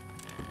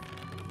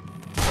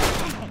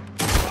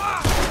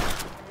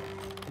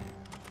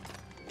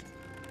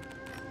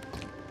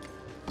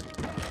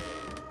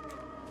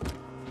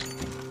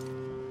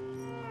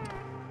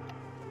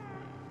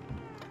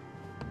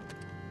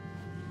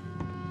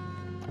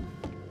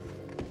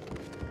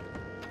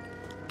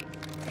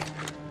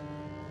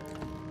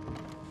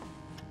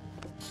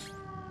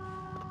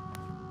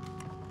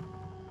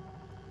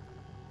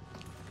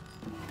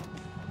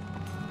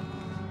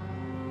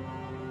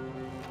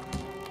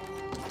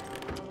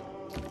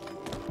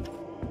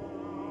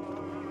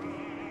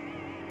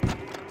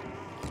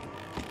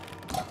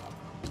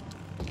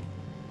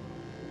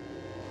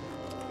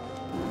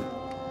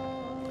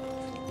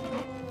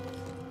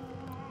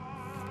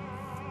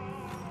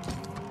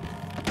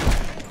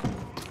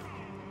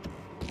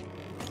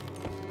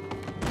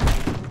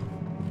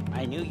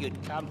 I knew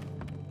you'd come.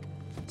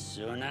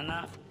 Soon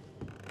enough.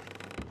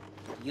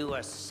 You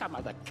are some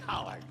of the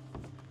coward,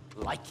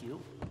 like you.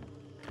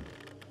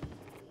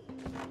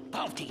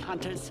 Bounty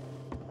hunters.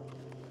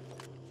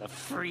 The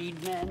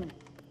freedmen.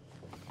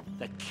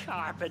 The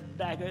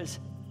carpetbaggers.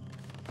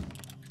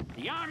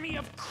 The army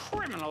of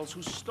criminals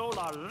who stole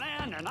our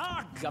land and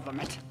our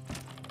government.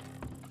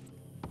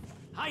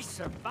 I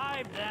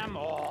survived them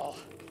all.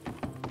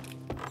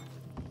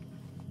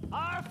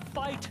 Our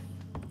fight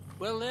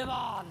will live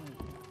on.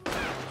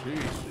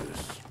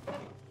 Jesus.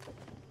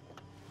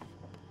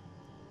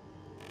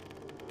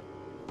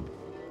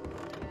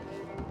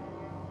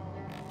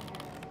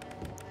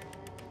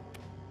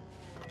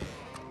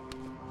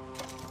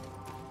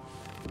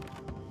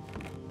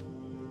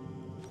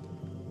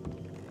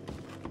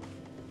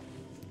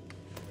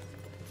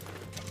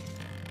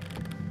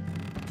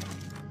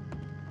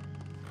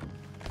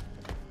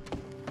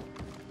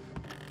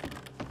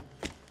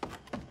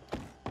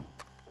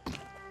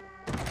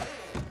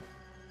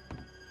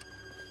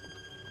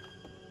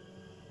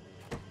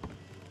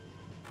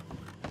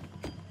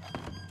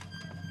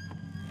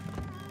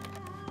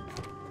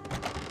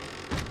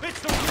 It's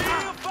the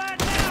real fight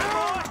now,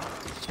 boy!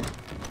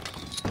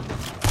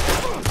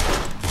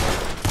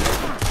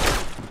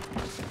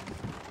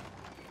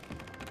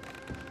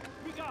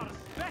 We got a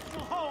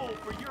special hole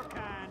for your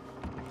kind.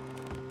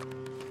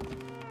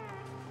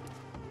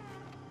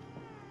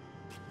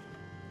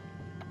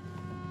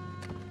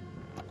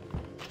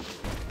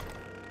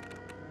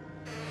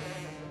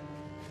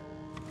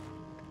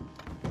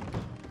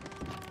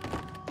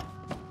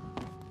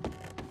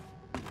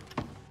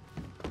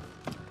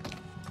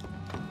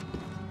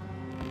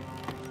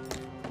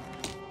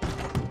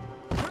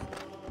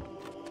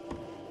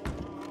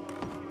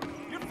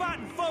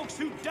 Fighting folks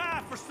who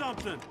die for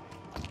something.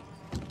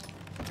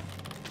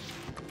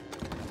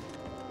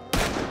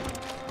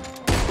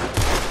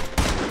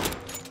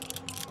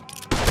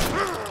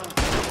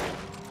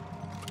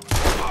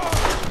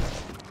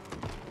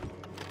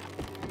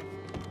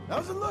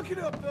 How's it looking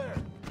up there?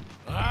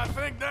 I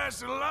think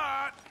that's a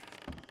lot.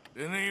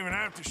 Didn't even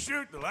have to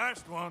shoot the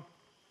last one.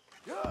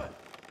 Good.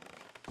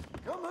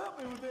 Come help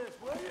me with this,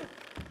 will you?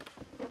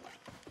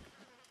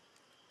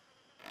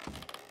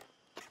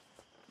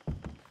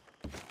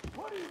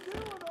 What are you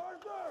doing,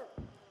 Arthur?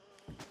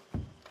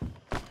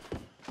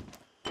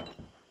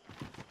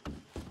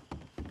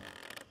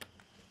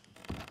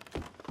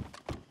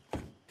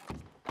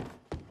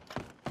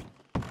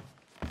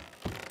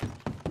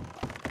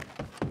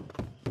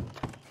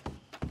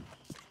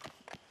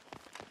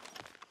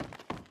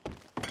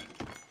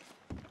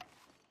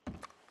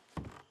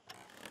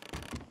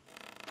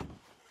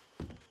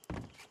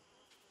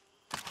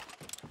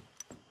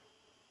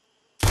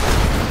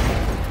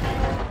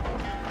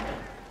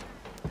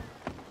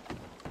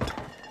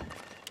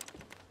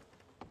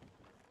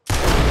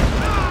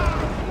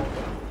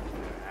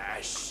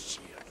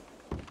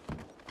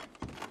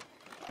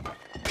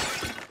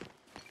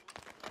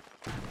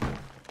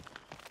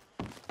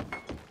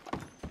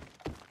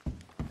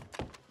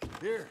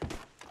 Here,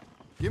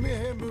 give me a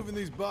hand moving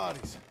these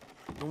bodies.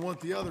 Don't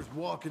want the others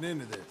walking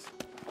into this.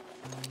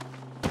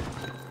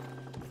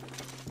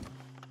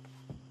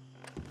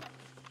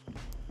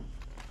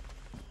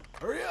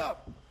 Hurry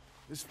up!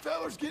 This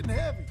feller's getting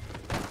heavy.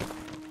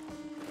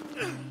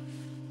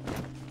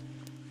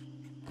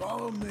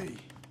 Follow me.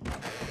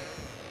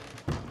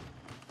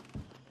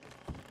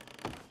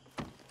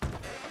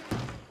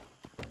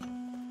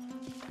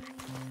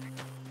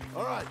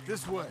 All right,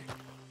 this way.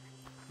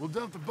 We'll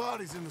dump the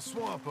bodies in the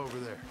swamp over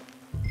there.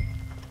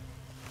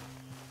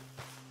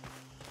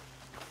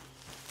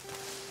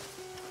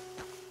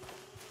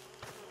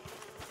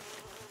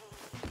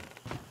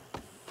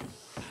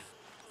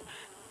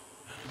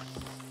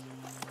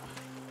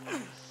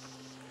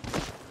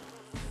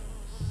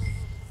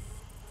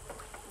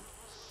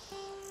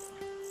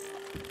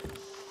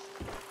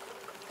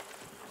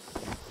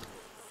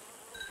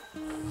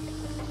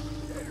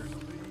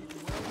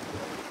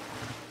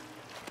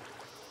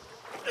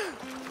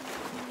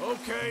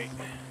 Okay,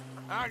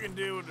 I can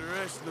deal with the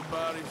rest of the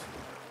bodies.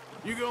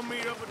 You go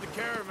meet up with the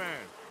caravan.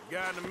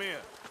 Guide them in.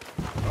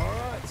 All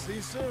right, see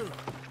you soon.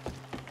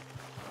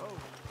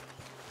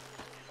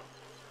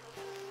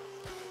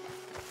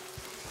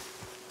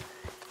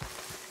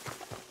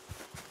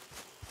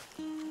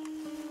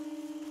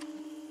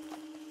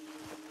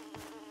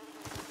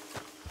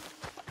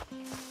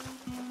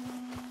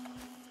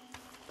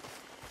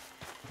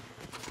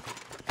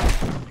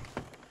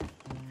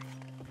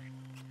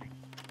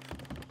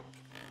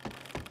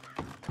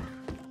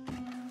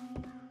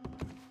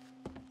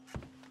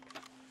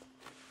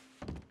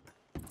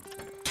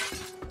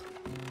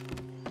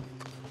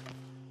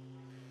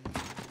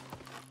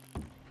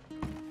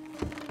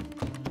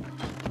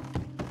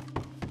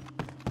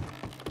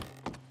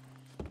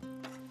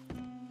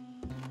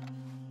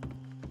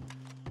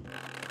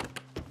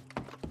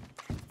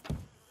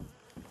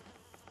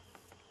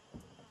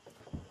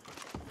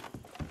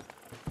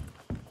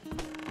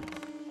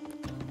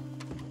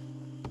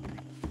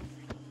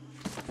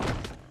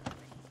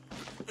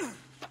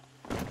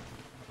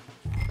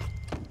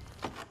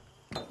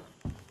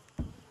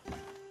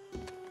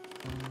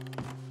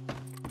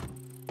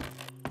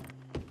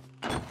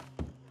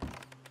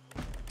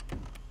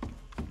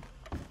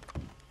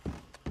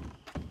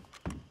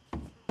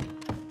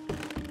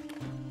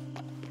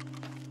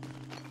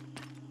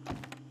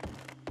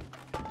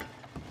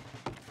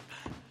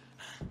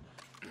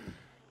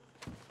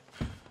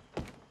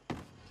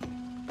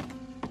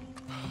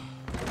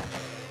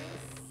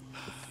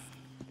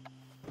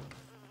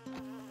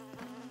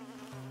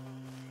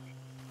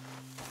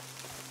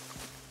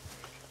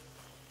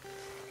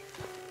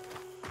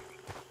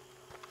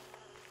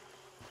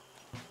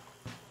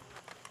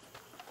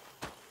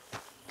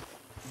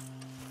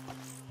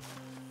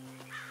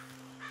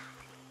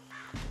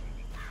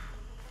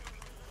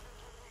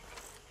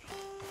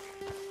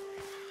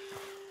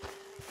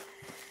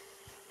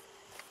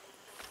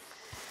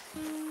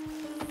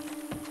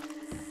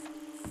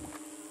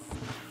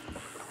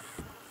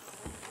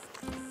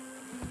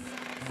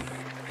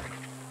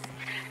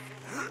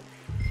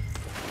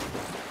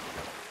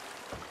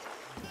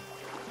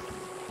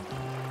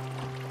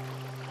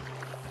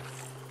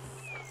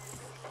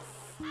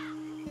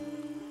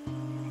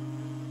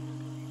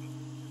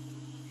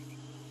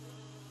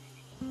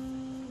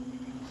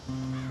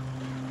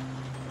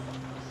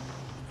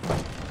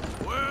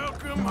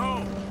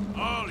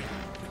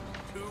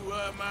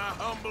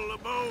 humble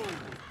abode.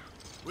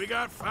 We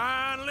got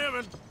fine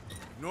living.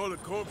 Ignore the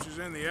corpses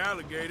and the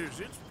alligators.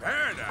 It's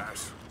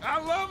paradise. I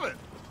love it.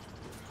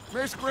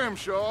 Miss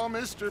Grimshaw,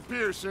 Mr.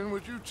 Pearson,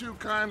 would you two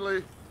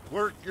kindly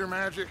work your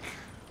magic?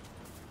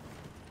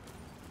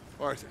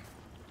 Arthur,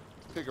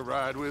 take a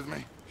ride with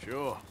me.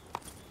 Sure.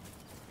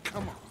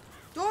 Come on.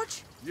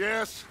 George?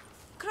 Yes?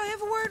 Could I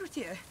have a word with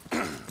you?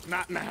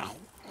 Not now.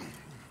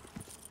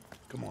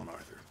 Come on,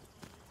 Arthur.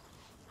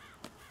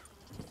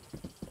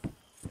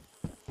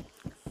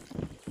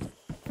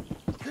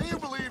 Can you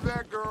believe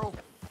that girl?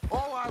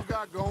 All I've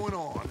got going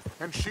on,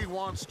 and she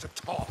wants to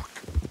talk.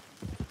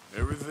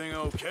 Everything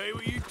okay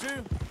with you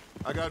two?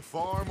 I got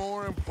far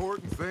more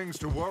important things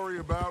to worry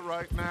about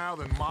right now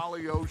than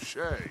Molly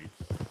O'Shea.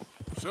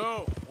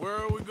 So, where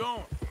are we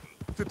going?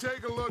 To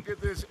take a look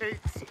at this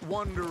eighth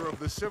wonder of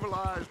the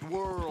civilized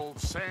world,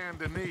 Saint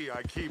Denis,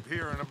 I keep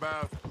hearing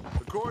about.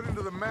 According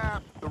to the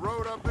map, the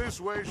road up this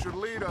way should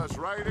lead us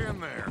right in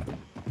there.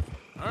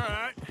 All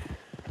right.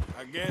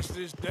 I guess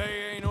this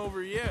day ain't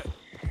over yet.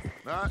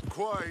 Not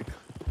quite.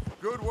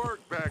 Good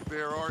work back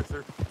there,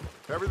 Arthur.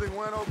 Everything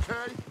went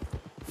okay?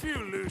 Few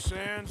loose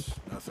ends,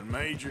 nothing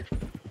major.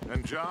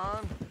 And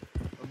John?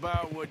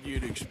 About what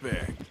you'd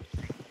expect.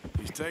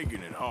 He's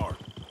taking it hard.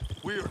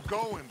 We are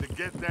going to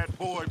get that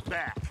boy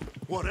back,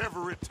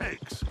 whatever it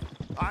takes.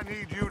 I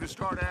need you to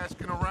start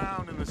asking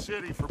around in the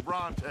city for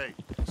Bronte.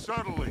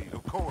 Subtly,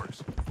 of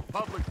course.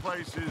 Public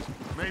places,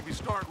 maybe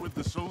start with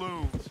the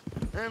saloons.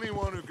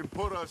 Anyone who can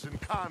put us in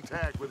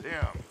contact with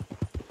him.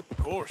 Of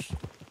course.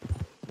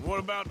 What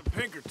about the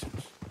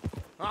Pinkertons?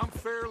 I'm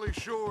fairly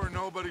sure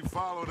nobody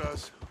followed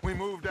us. We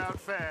moved out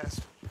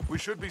fast. We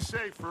should be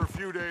safe for a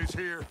few days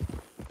here.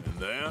 And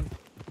then?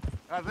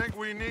 I think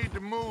we need to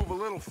move a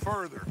little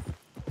further.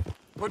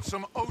 Put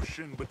some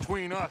ocean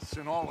between us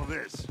and all of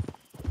this.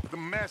 The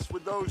mess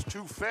with those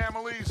two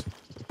families,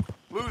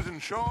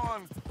 losing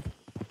Sean.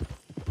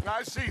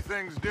 I see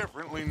things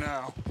differently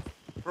now.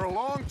 For a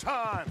long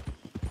time,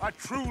 I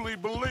truly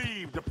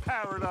believed a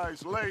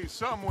paradise lay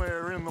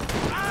somewhere in the...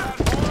 That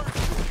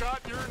horse has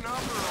got your number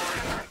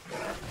on it.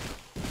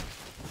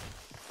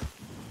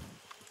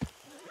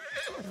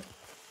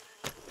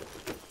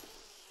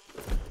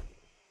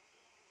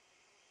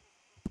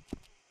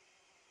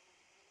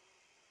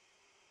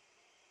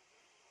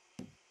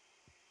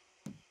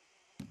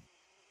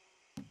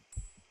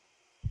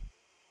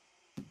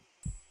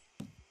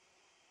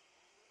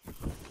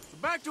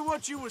 Back to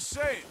what you were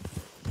saying.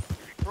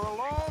 For a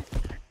long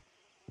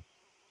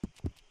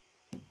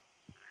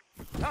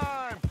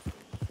time,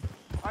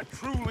 I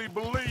truly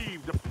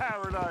believed a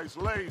paradise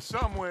lay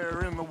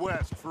somewhere in the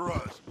West for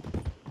us.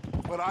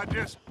 But I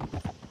just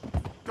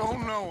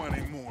don't know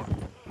anymore.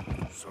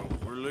 So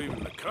we're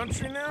leaving the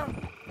country now?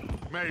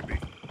 Maybe.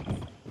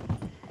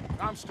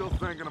 I'm still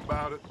thinking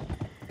about it.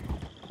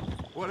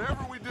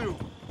 Whatever we do,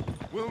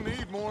 we'll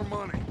need more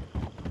money.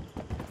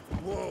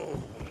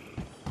 Whoa.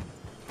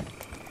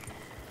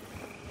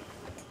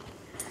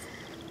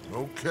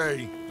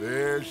 Okay,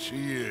 there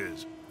she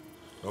is.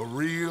 A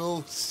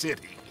real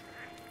city.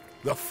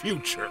 The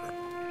future.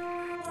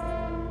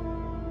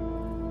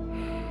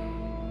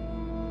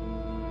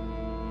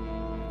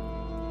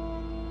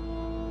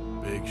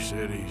 Big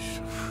cities,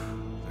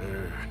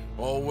 they're...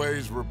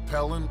 Always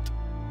repellent?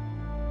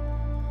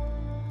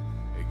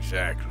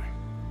 Exactly.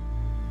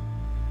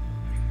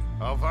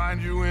 I'll find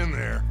you in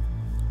there.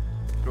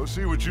 Go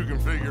see what you can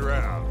figure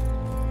out.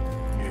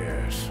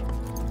 Yes.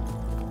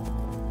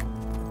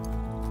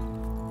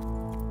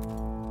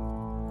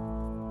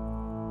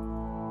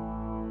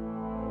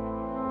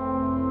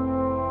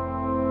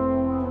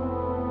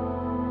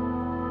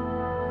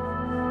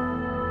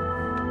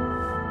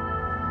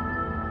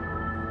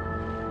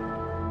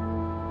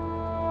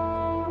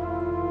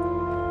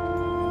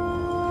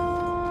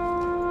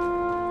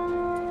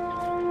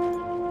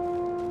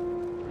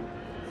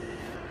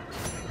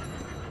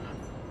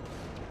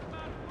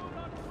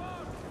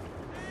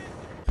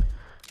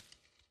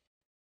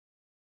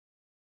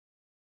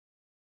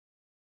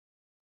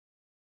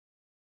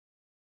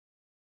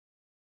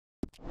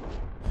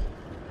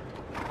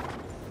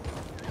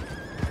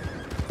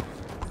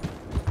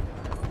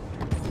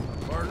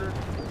 Partner?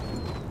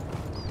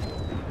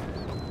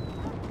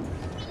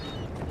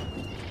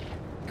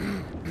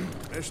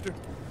 Mister?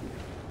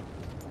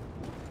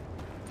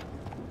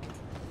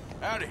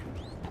 Howdy.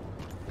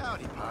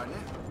 Howdy, partner.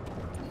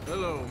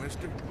 Hello,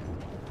 mister.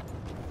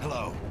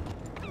 Hello.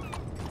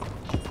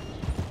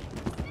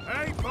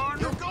 Hey,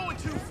 partner! You're going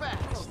too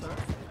fast.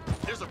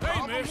 There's a Hey,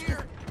 problem mister.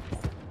 here.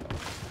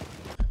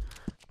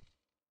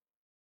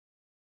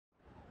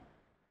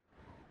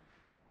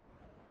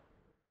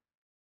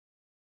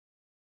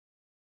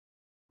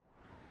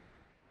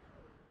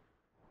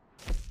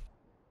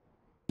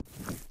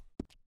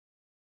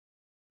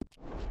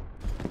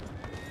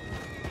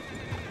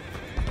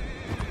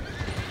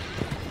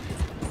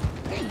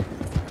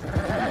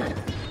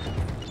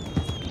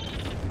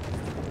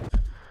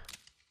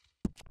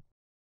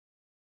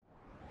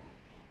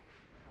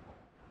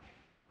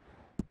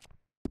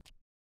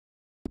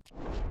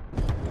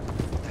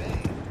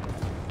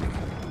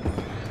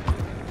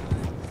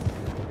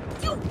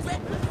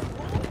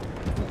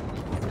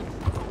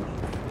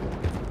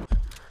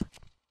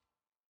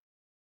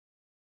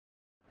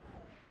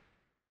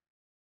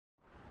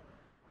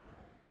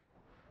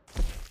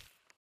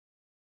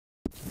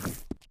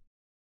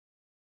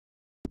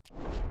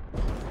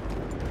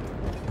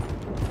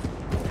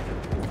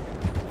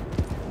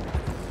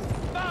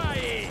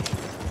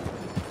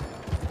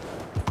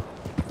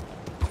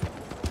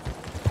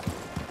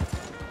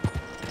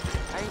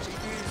 Ancient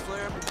views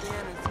flare up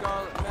again in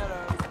Scarlet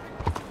Meadow.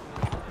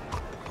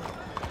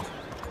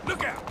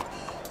 Look out!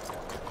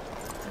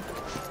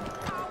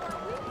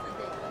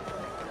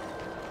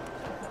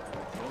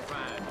 All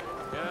fine.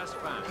 Just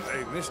fine.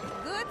 Hey, mister.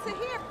 Good to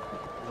hear.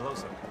 Hello,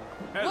 sir.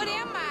 What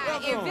am I,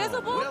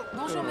 invisible?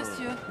 Bonjour,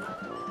 monsieur.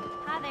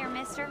 Hi there,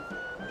 mister.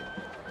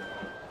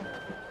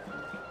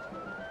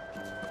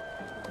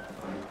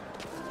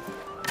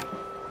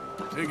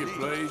 Ticket,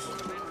 please.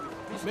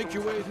 Make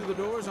your way through the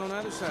doors on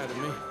either side of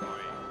me.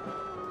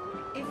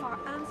 If our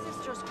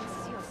ancestors could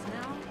see us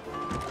now.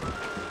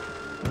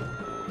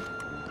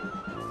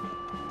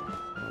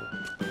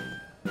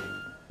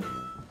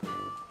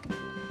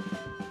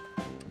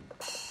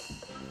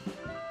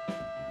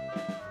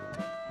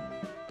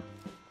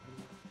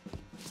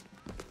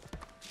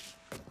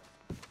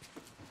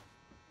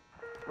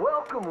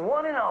 Welcome,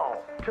 one and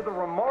all, to the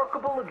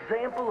remarkable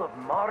example of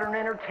modern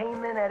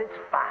entertainment at its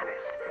finest.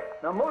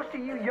 Now, most of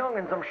you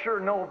young'uns, I'm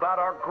sure, know about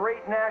our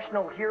great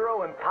national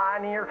hero and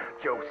pioneer,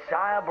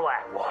 Josiah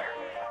Blackwater.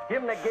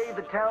 Him that gave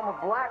the town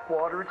of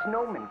Blackwater its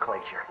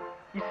nomenclature.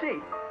 You see,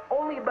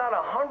 only about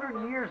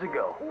 100 years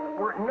ago,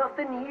 weren't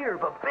nothing here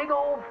but big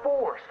old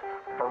forest,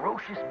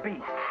 ferocious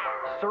beasts,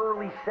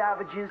 surly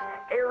savages,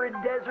 arid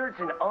deserts,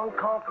 and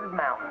unconquered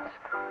mountains.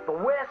 The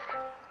West,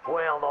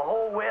 well, the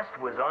whole West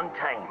was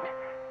untamed.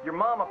 Your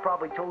mama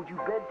probably told you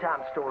bedtime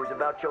stories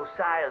about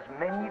Josiah's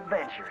many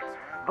adventures.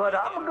 But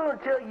I'm gonna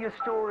tell you a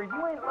story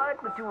you ain't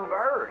likely to have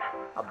heard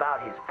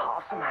about his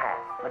possum hat.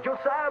 Now,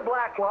 Josiah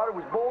Blackwater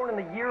was born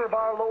in the year of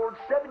our Lord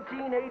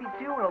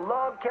 1782 in a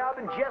log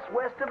cabin just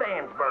west of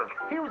Ansburg.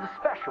 He was a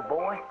special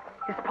boy.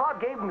 His pa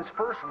gave him his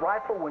first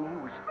rifle when he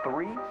was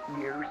 3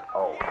 years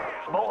old.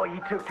 Boy, he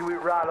took to it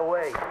right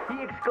away.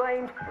 He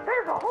exclaimed,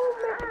 "There's a whole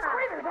mess of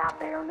critters out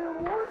there in the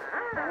woods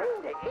that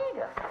aim to eat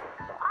us,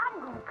 so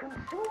I'm gonna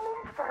consume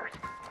them first."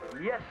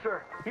 Yes,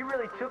 sir. He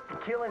really took to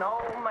killing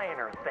all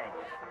manner of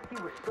things. He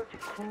was such a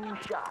keen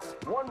shot.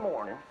 One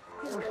morning,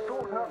 he was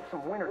sorting up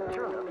some winter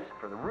turnips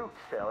for the root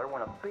cellar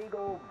when a big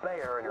old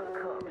bear and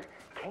her cubs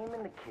came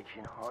in the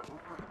kitchen hunting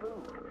for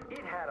food.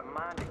 It had a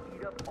mind to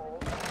eat up all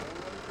the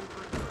onions and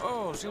preserves.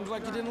 Oh, seems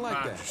like you didn't like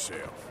Mind that.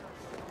 yourself.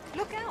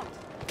 Look out!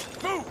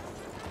 Move!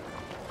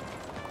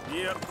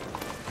 Yep.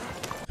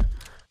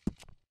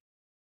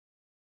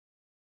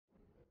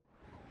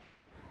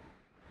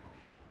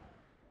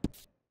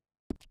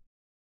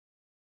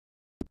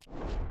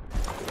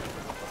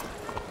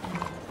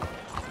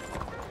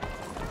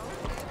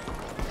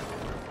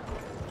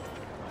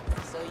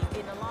 So you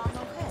getting along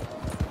okay?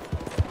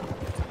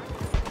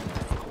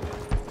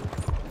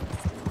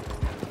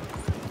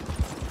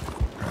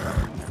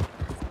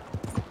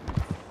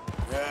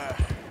 Yeah,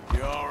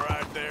 you all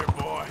right there,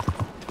 boy?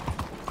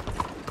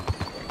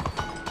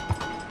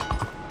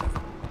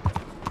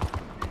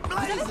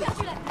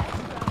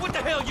 What the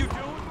hell you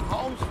doing?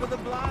 Homes for the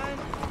blind?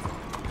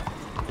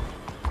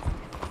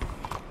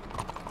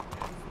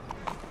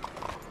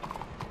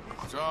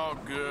 It's all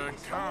good.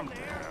 Calm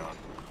down.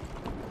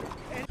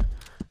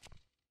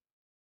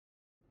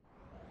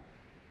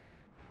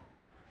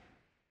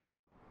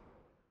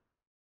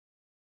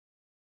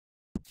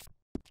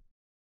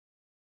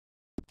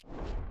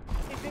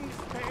 Anything to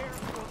spare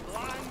for a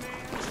blind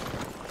man?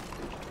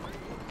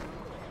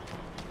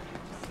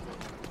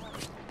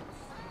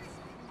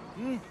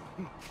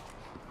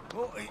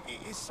 Oh,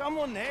 is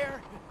someone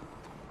there?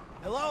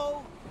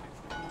 Hello?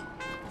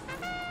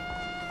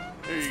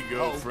 Here you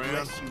go, Oh, friend.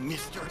 bless you,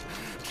 mister.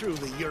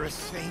 Truly, you're a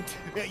saint.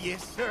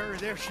 Yes, sir.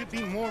 There should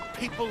be more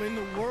people in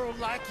the world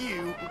like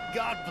you.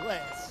 God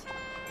bless.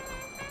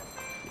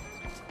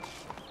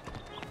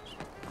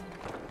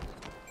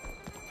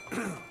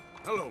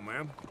 Hello,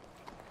 ma'am.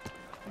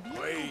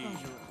 Way,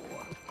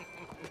 boy.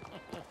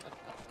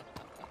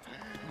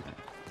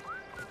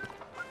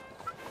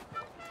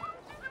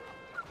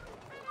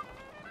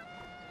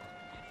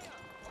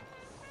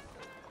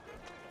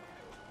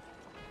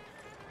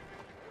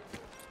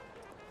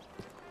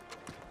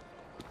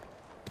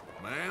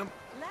 Ma'am?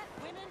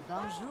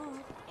 Bonjour.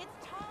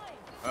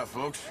 Hi,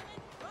 folks.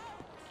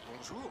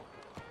 Bonjour.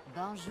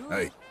 Bonjour.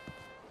 Hey.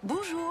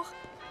 Bonjour.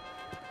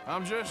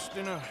 I'm just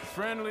in a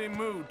friendly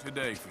mood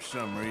today for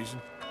some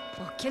reason.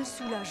 Oh, quel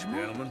soulagement.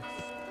 Gentlemen.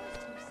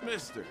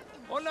 Mister.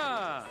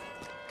 Hola.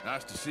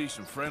 Nice to see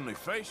some friendly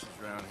faces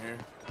around here.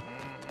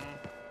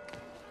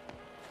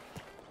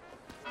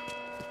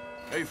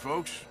 Hey,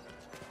 folks.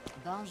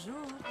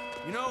 Bonjour.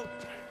 You know,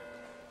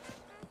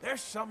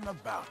 there's something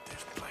about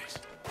this place.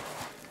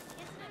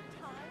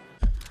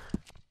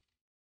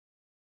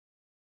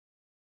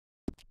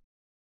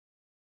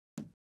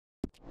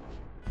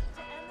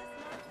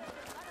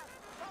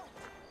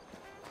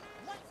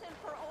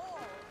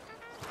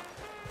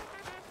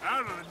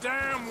 Out of the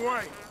damn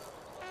way!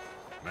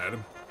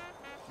 Madam?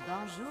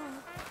 Bonjour.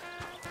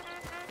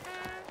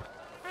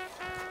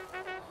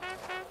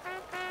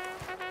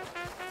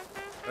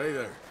 Hey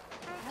there.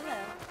 Hello.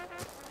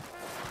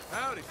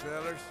 Howdy,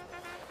 fellers.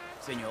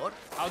 Senor,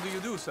 how do you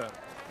do, sir?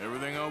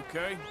 Everything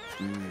okay?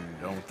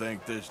 Don't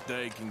think this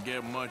day can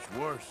get much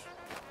worse.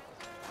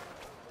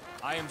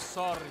 I am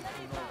sorry to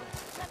know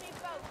that. Let me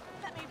vote.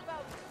 Let me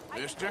vote.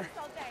 Mister? I can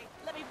vote all day.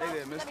 Let me vote. Hey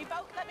there, mister. Let me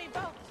vote. Let me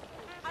vote.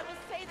 I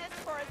will say this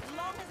for as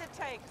long as it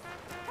takes.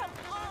 Come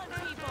on,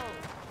 people.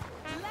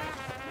 Let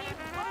me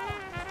vote.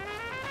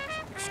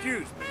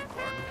 Excuse me,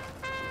 partner.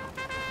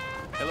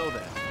 Hello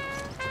there.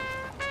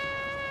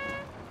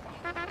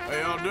 How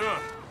y'all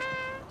doing?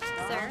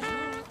 Sir?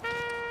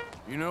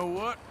 You know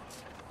what?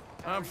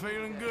 I'm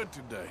feeling good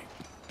today.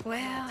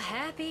 Well,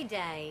 happy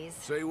days.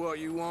 Say what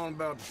you want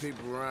about the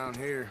people around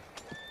here.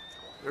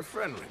 They're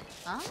friendly.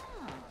 Ah.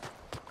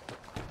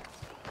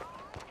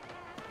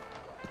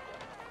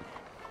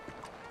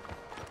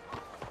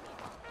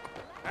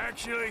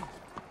 Actually,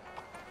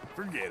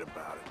 forget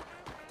about it.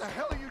 What the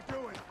hell are you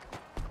doing?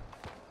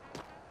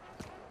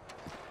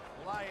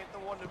 Well, I ain't the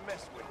one to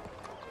mess with.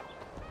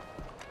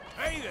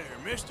 Hey there,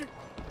 mister.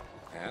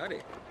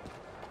 Howdy.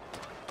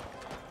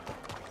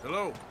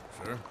 Hello,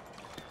 sir.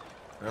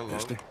 Hello.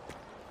 Mister.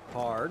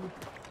 Hard.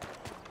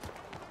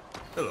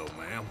 Hello,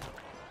 ma'am.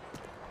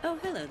 Oh,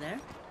 hello there.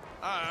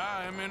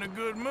 I am in a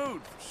good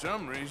mood for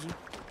some reason.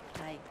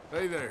 Hey.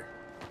 Hey there.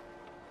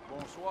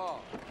 Bonsoir.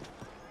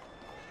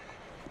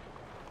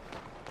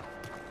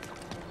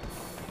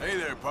 Hey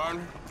there,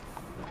 partner.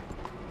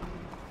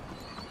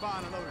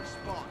 Find another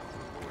spot.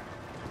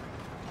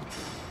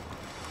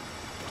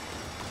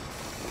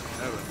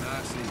 Have a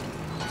nice evening.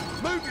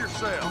 Move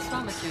yourself!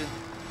 Bonsoir, monsieur.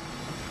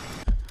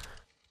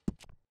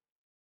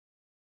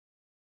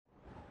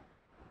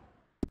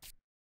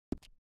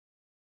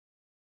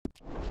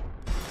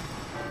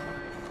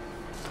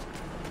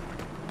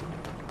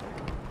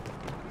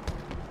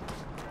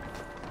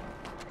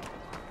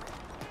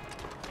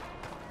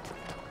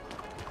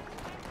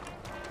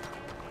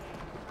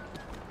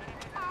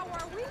 How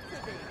are we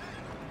today?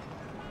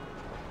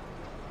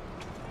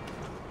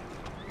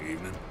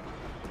 Evening.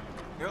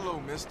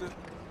 Hello, mister.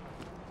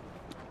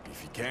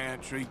 If you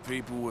can't treat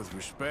people with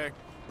respect,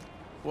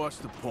 what's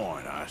the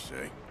point, I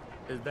say?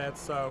 Is that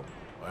so?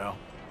 Well,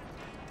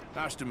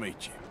 nice to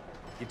meet you.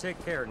 You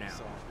take care now.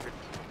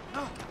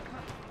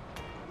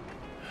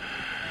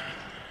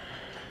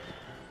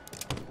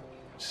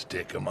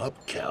 Stick 'em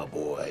up,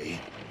 cowboy.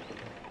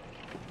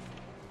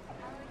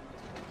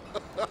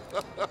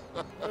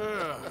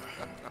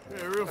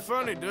 Yeah, real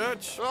funny,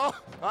 Dutch. Oh,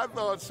 I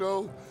thought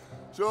so.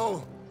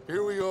 So,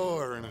 here we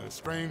are in a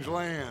strange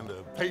land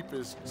of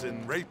papists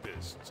and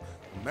rapists.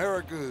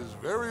 America's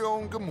very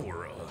own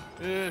Gomorrah.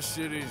 This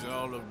cities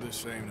all look the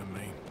same to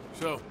me.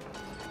 So,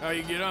 how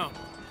you get on?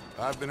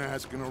 I've been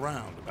asking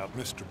around about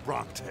Mr.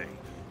 Bronte,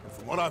 and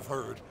from what I've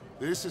heard,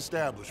 this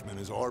establishment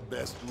is our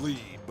best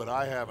lead, but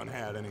I haven't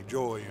had any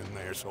joy in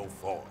there so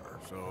far.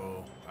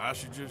 So, I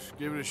should just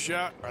give it a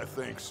shot? I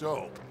think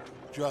so.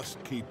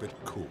 Just keep it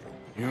cool.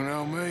 You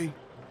know me?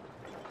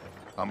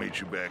 I'll meet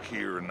you back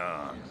here in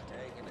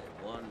Taking it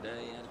one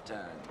day at a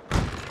time.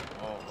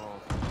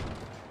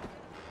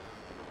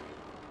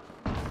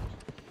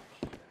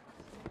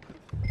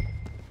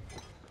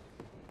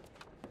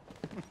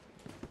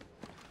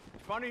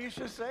 Funny you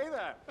should say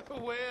that.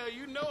 Well,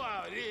 you know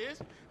how it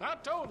is. I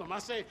told them. I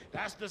say,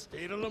 that's the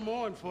state of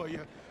Lemoyne for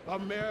you.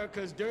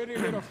 America's dirty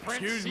little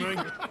French Excuse me.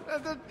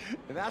 secret.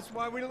 That's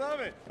why we love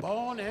it.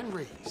 Born and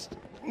raised.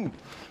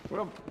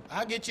 Well,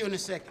 I'll get you in a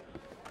second.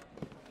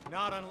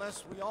 Not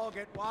unless we all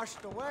get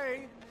washed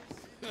away.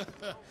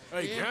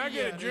 Hey, can I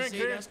get a they drink say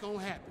here? That's gonna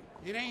happen.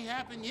 It ain't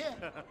happened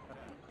yet.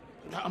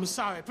 I'm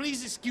sorry.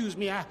 Please excuse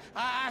me.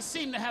 I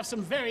seem to have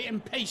some very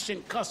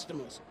impatient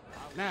customers.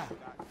 Now,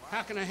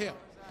 how can I help?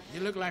 You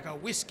look like a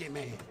whiskey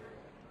man.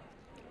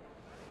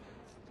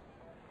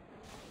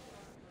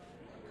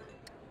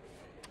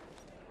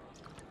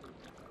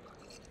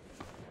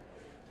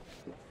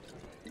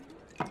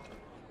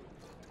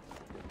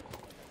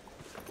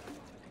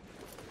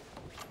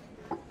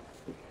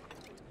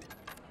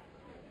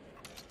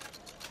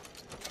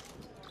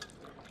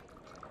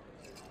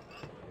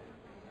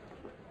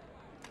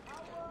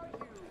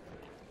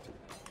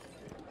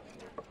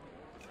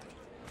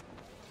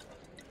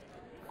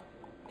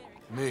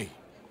 Me.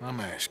 I'm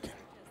asking.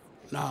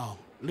 No,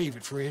 leave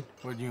it, friend.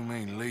 What do you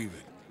mean, leave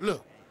it?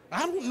 Look,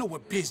 I don't know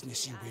what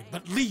business you in,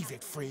 but leave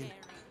it, friend.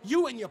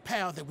 You and your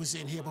pal that was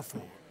in here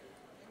before.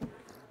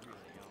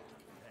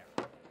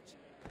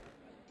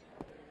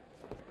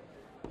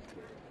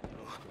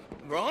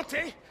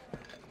 Bronte?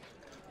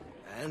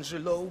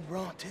 Angelo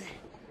Bronte?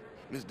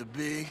 Mr.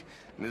 Big,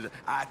 Mr.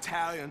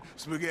 Italian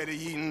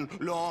spaghetti-eating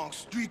long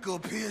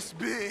streaker piss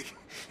big.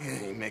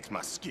 He makes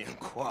my skin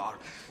crawl.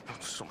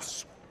 So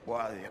spoil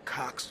you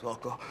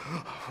cocksucker.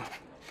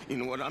 You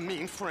know what I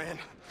mean, friend?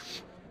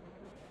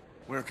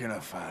 Where can I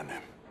find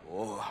him?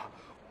 Oh,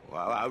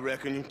 well, I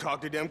reckon you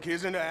talk to them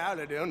kids in the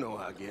alley, they'll know,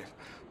 I guess.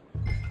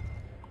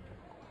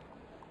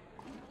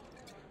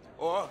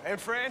 Oh, and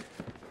friend,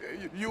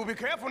 you'll be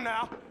careful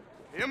now.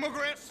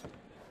 Immigrants,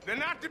 they're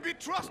not to be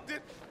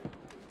trusted.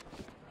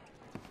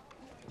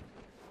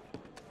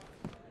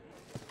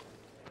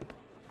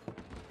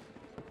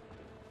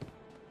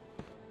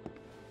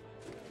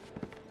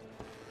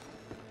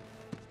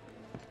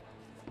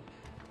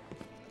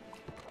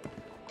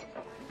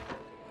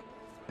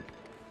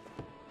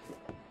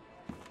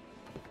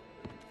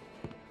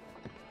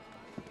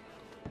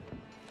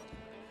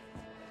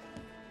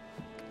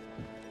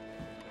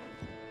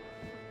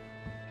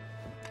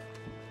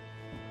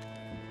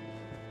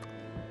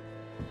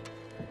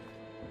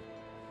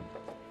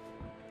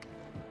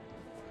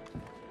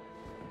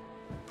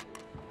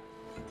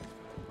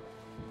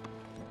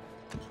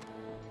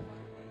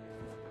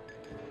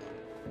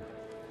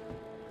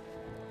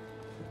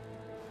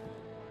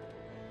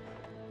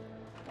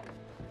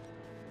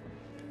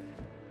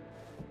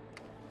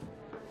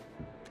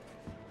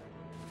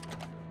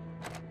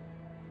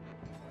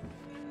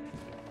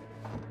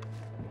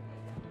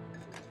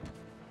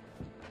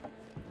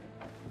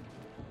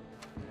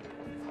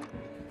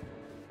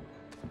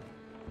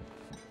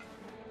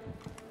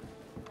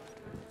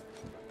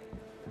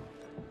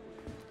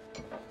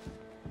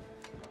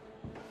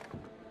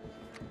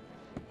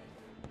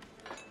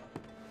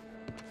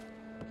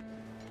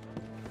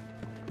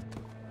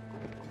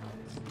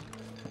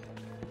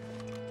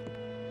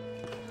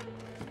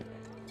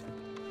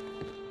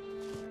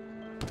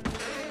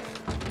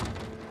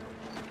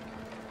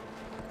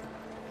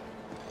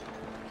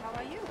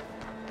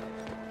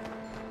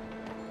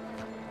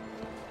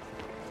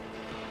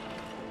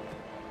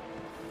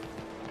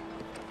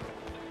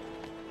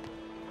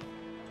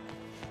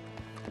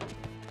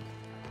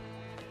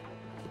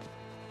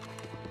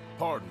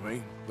 Pardon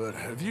me, but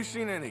have you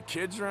seen any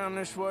kids around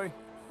this way?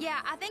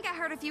 Yeah, I think I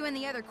heard a few in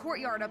the other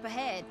courtyard up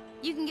ahead.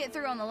 You can get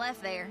through on the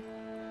left there.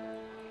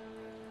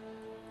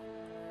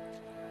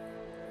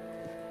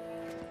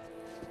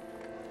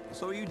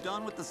 So are you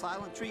done with the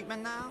silent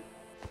treatment now?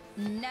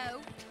 No.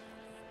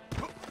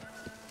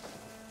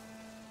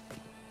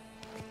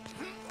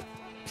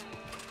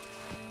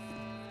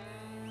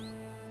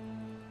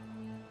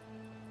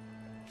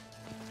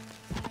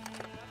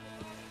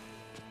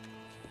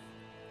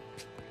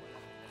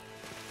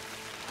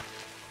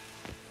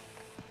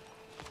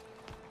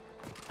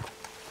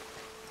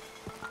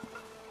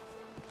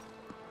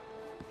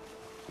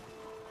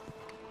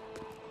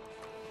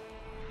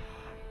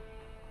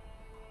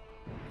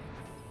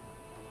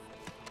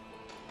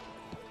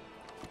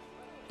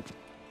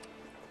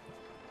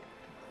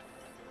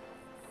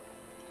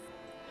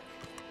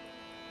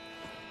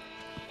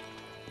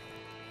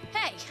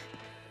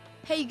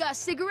 Hey, you got a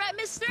cigarette,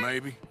 mister?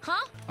 Maybe.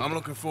 Huh? I'm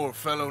looking for a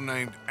fellow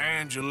named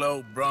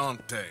Angelo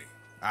Bronte.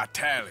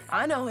 Italian.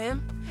 I know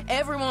him.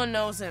 Everyone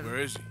knows him. Where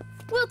is he?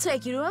 We'll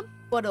take you to him.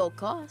 What it'll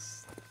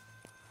cost?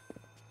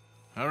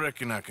 I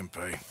reckon I can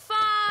pay.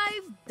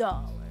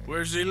 $5.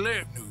 Where's he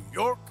live? New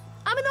York?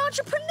 I'm an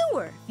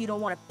entrepreneur. If you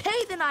don't want to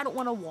pay, then I don't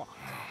want to walk.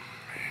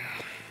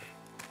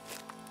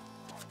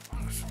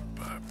 Let's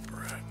buy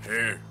bread.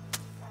 Here.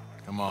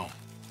 Come on.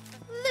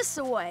 This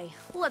away.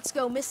 Let's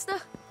go,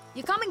 mister.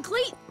 You coming,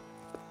 Cleet?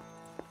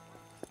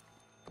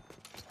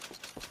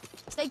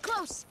 Stay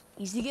close.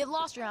 Easy to get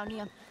lost around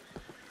here.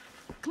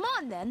 Come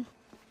on, then.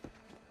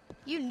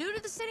 You new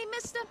to the city,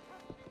 mister?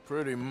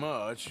 Pretty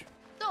much.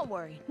 Don't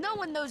worry. No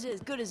one knows it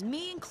as good as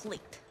me and Cleet.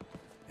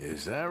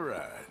 Is that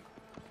right?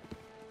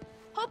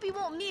 Hope you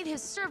won't need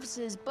his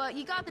services, but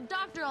you got the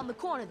doctor on the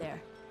corner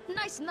there.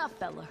 Nice enough,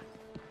 fella.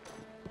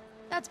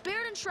 That's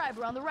Baird and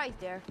Schreiber on the right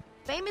there.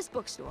 Famous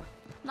bookstore.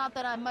 Not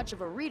that I'm much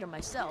of a reader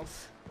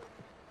myself.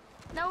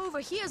 Now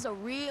over here's a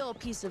real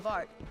piece of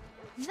art.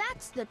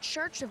 That's the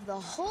Church of the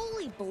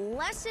Holy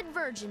Blessed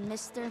Virgin,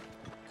 mister.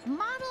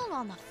 Modeled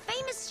on the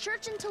famous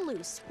church in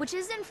Toulouse, which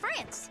is in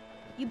France.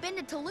 You been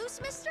to Toulouse,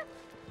 mister?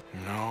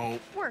 No.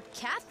 We're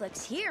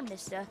Catholics here,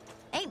 mister.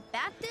 Ain't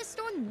Baptist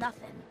or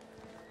nothing.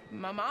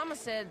 My mama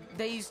said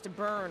they used to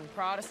burn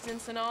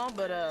Protestants and all,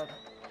 but,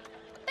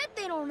 Bet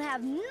they don't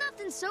have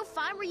nothing so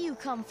fine where you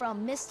come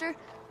from, mister.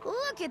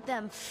 Look at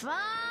them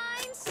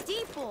fine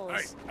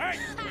steeples. Hey,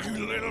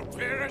 you little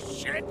pair of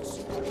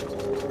shits!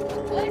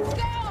 Let's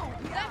go!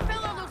 That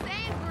fellow looks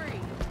angry.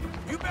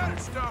 You better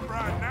stop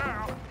right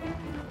now.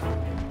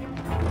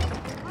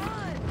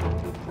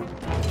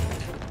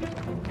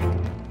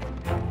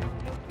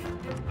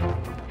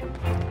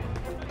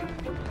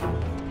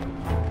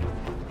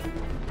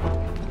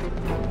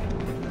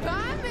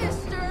 Bye,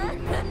 mister!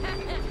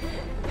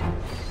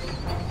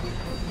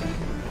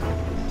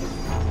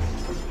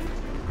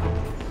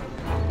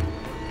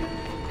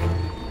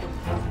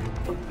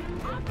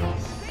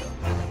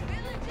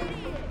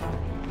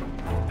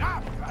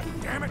 Ah, God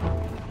damn it!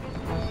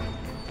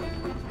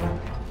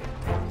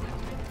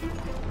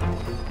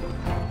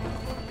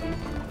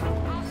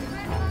 I'll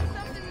stretch on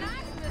something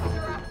nice,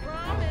 mister, I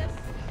promise.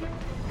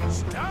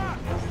 Stop,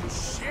 you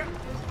shit!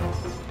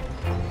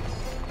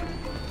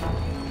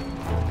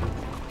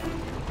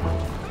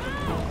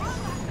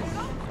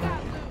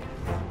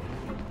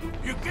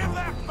 You give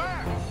that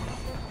back!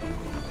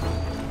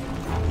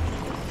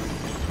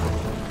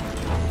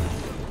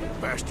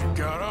 Bastard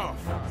got off.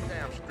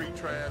 Damn street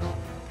trash.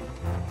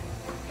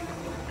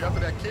 You after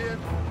that kid?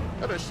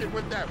 That shit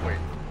went that way.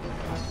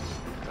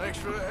 Thanks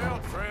for the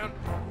help, friend.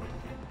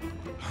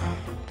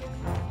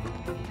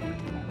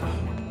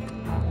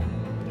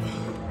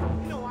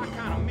 You know, I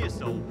kind of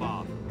miss old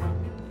Bob.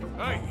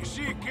 Hey, you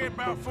see a kid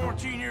about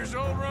 14 years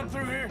old run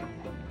through here?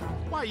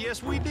 Why,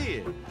 yes, we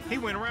did. He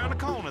went around the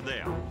corner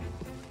there.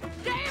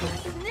 Damn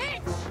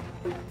snitch!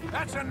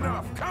 That's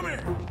enough. Come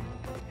here.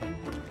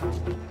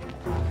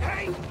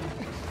 Hey!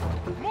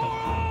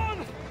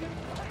 Moron!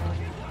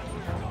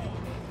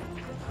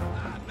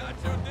 Not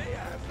your day,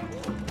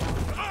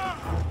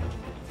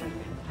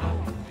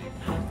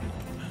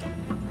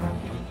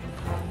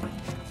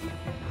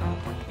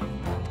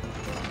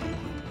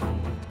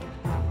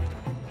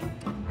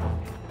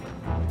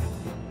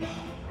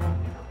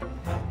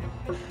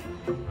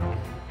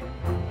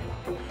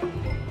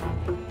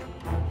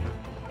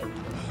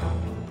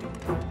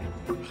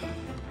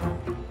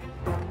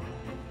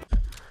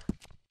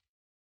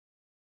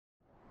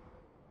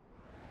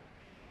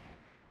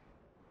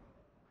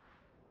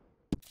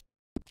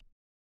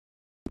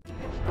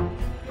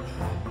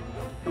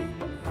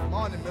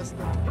 Morning,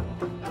 mister.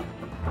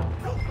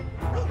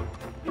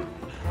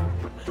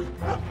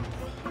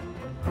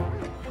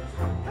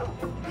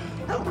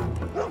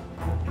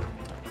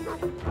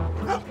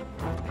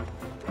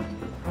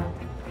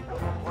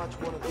 Watch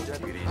one of the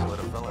deputies let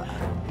a fella out.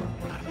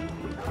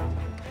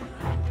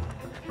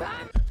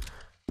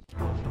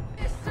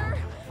 Mister!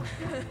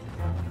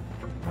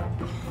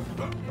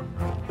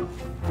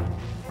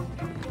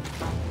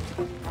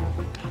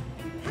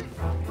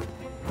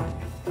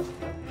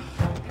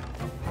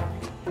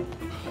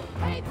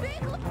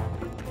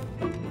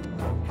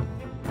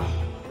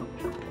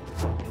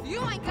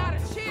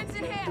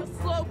 Yeah,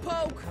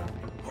 slowpoke!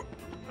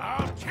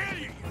 I'll kill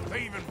you, you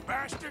thieving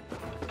bastard!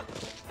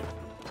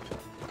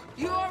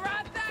 You all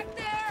right back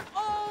there,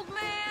 old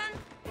man?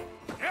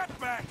 Get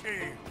back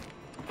here!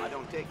 I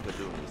don't take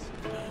balloons.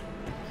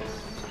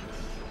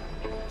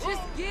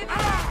 Just give it up,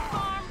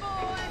 farm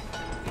boy!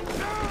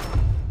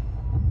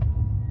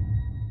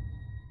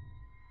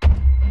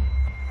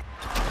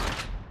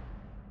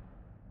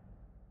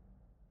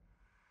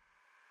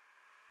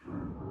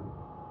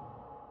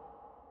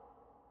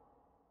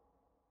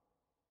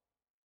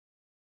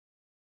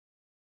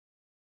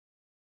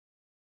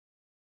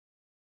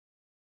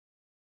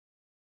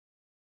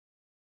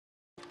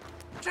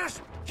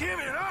 Just give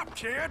it up,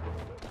 kid!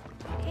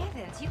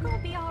 Evans, you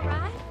gonna be all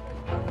right?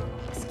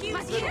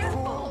 Excuse me.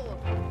 Careful!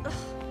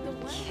 The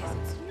way.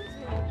 Excuse me.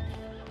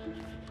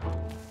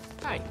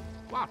 Hey,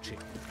 watch it.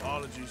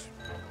 Apologies.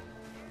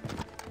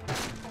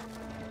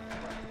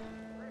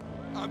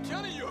 I'm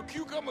telling you, a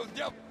cucumber's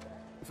devil.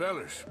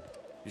 Fellas,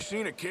 you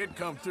seen a kid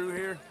come through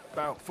here?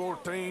 About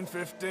 14,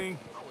 15?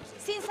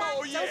 Since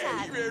Oh,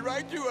 yeah, he ran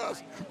right through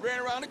us. Ran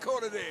around the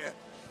corner there.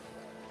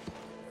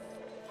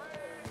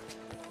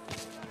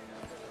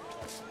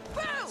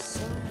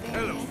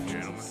 Hello,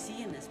 gentlemen.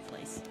 See in this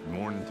place. Good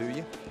morning to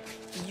you.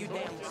 You damn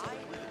right.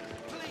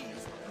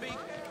 Please, be...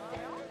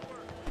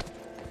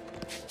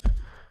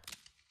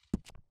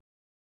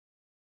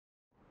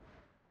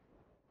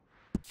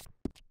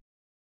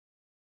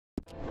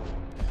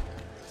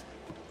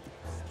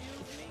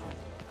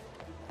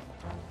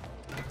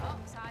 Oh,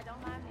 sorry,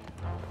 don't mind me.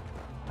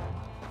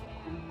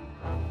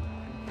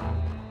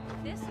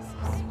 This is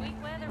some sweet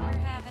weather we're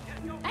having.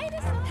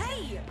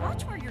 Hey,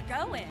 watch where you're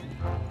going.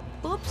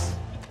 Oops.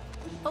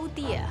 Oh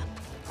dear.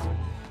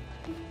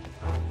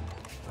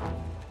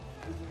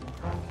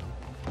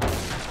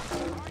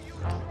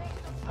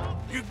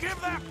 You give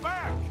that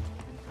back!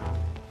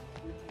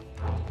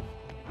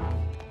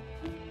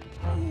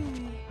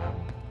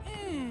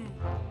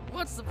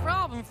 What's the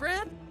problem,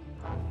 friend?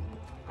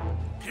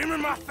 Give me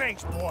my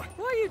things, boy.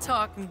 What are you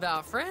talking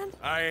about, friend?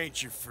 I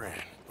ain't your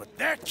friend, but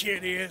that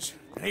kid is,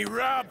 and he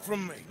robbed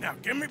from me. Now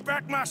give me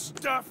back my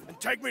stuff and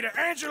take me to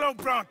Angelo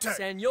Bronte.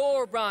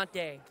 Senor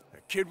Bronte.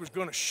 That kid was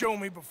gonna show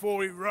me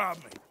before he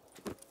robbed me.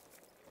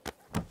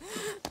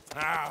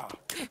 Now,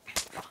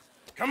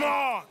 come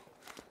on!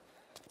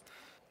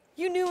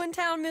 You new in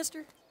town,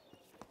 mister?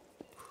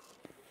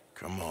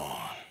 Come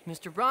on.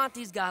 Mr.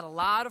 Bronte's got a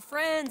lot of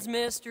friends,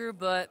 mister,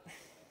 but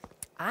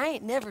I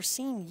ain't never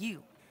seen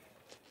you.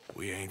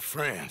 We ain't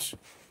friends.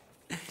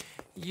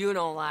 You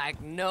don't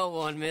like no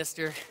one,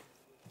 mister.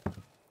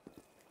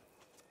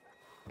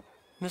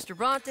 Mr.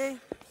 Bronte,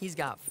 he's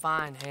got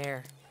fine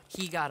hair.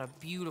 He got a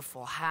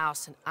beautiful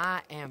house, and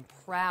I am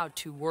proud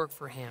to work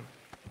for him.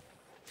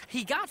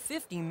 He got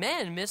 50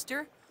 men,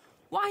 mister.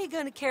 Why he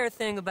gonna care a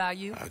thing about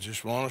you? I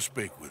just want to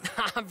speak with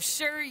him. I'm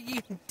sure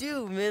you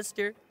do,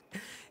 mister.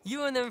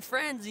 You and them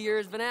friends of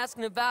yours been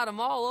asking about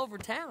him all over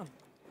town.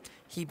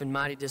 He been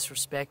mighty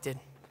disrespected.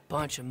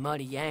 Bunch of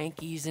muddy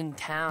Yankees in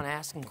town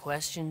asking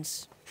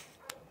questions.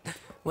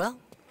 Well,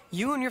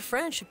 you and your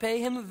friend should pay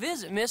him a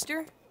visit,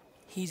 mister.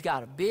 He's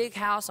got a big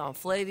house on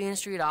Flavian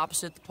Street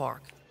opposite the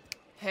park.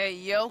 Hey,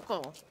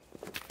 yokel.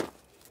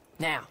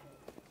 Now,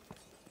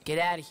 get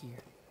out of here.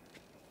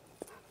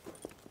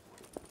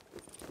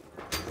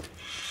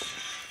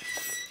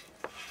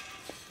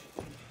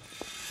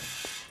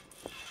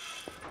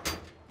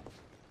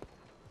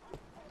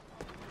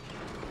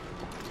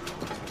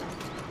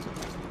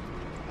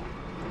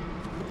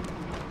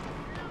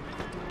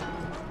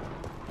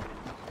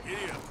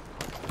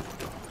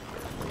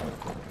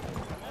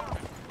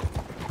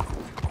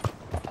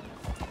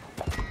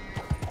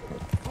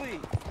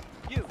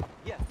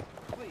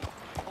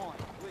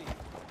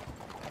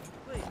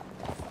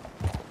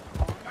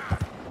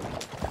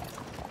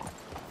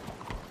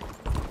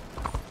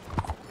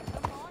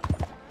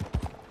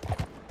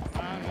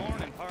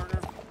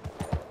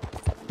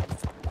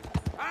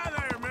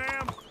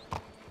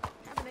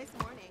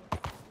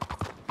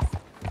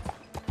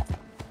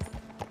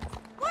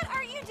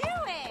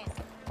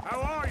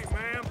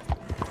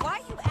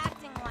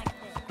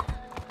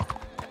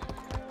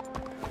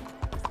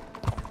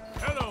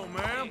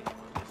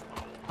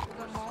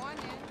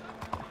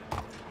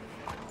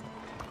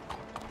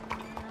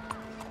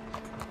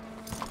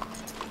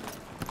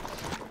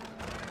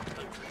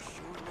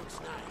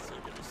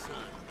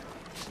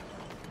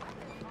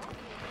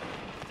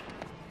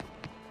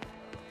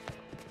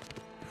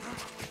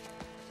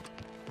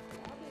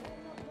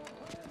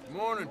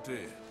 Morning to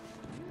you.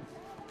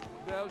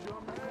 How's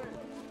your man?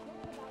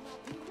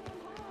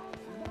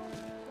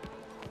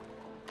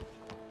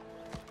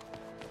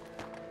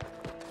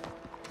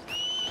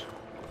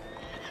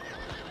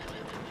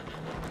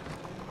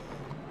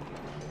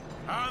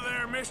 Hi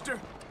there, mister.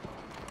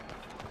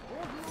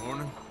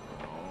 Morning.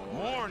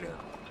 Morning.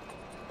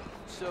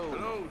 So...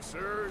 Hello,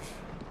 sirs.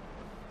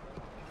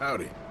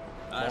 Howdy.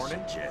 I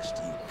suggest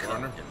you cut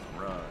Garner.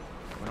 and run.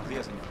 Buenos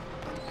días, señor.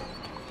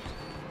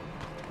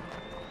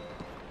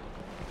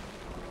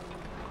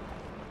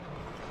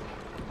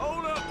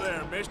 Hold up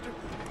there, mister.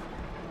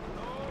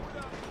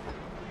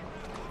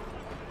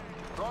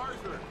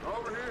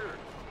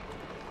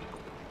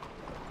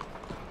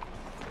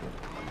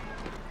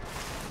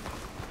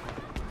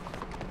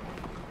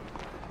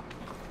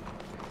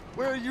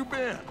 Where you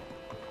been?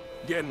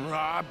 Getting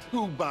robbed.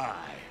 Who by?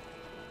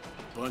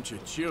 Bunch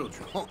of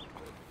children.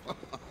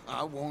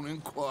 I won't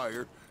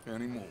inquire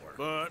anymore.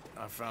 But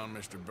I found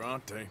Mr.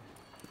 Bronte.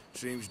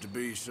 Seems to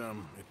be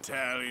some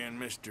Italian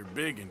Mr.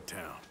 Big in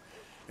town.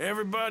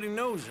 Everybody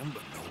knows him,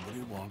 but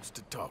nobody wants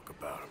to talk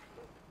about him.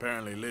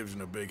 Apparently lives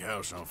in a big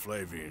house on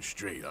Flavian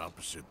Street,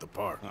 opposite the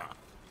park. Ah,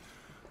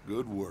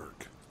 good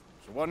work.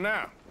 So what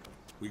now?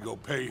 We go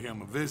pay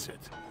him a visit.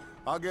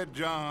 I'll get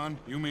John,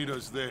 you meet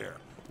us there.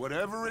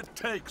 Whatever it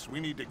takes, we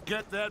need to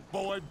get that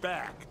boy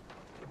back.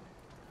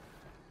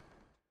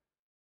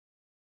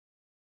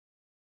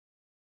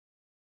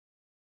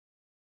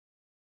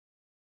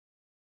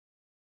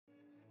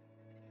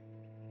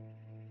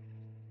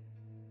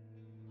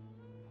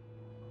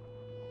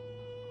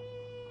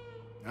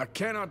 I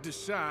cannot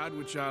decide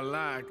which I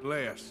like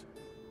less.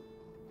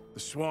 The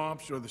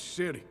swamps or the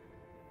city.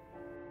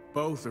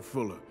 Both are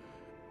full of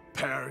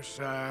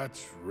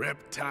parasites,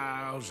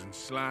 reptiles, and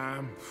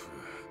slime.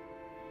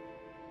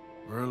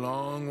 We're a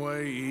long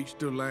way east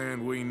to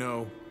land we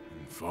know,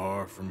 and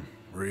far from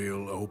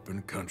real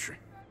open country.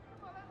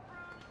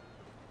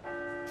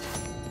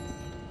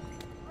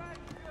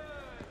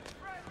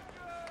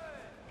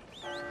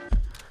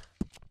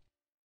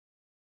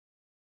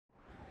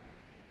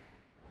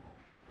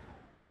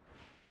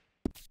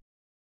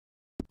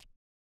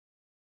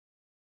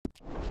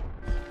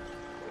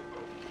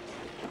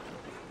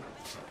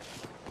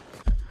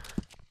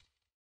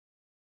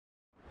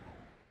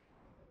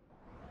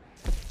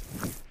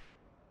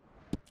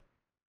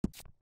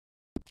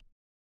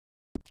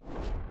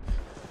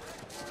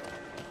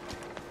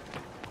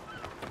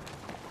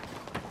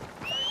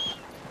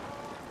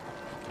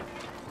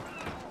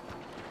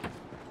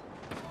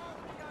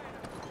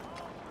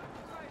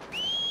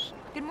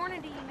 Good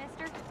morning to you,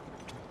 mister.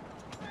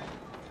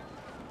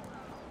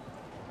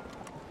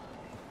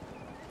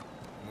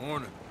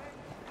 Morning.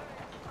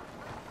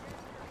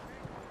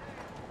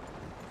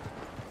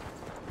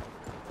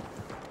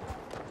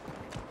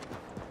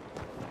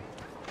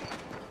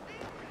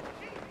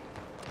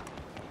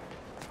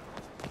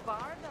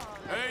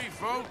 Hey,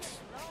 folks.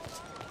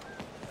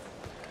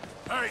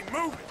 Hey,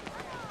 move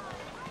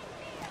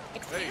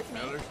it. Hey,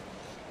 fellas.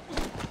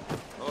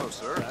 Hello,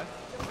 sir.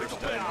 First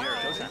time here,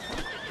 doesn't it?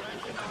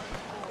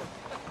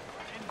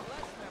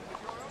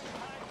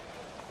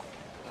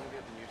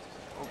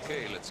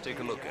 Okay, let's take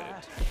a look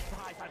at it.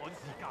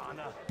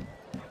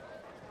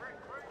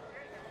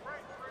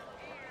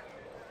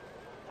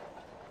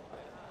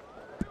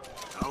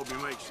 I hope you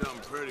make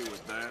something pretty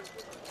with that.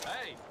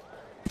 Hey!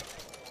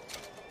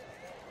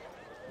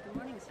 Good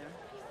morning, sir.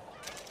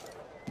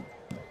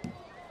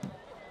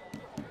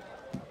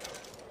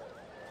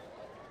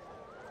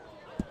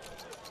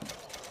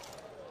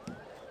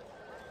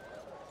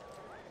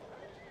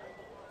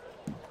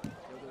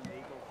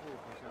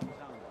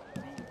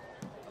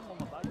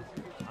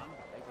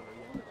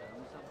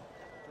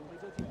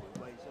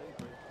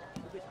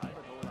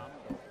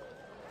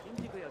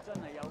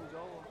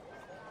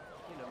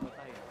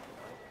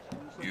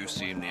 You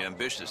seem the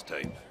ambitious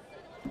type.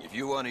 If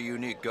you want a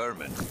unique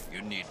garment,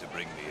 you need to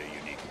bring me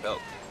a unique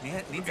belt.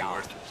 It'll be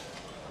worth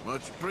it.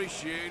 Much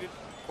appreciated.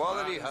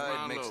 Quality Mine's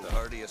hide my makes load. the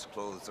hardiest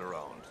clothes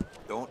around.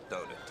 Don't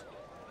doubt it.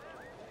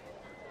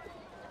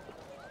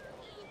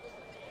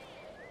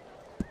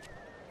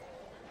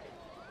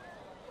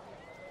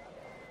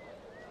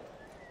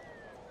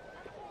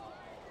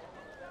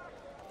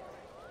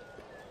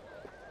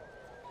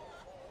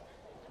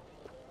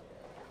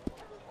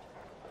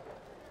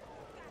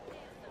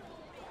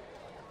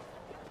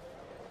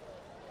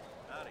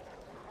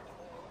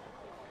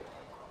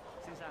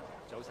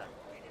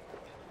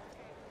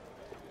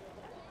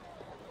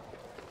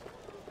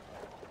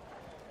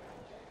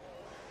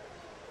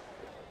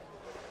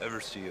 Ever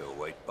see a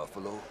white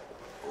buffalo?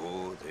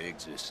 Oh, they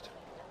exist.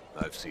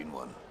 I've seen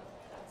one.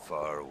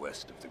 Far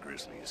west of the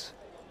Grizzlies.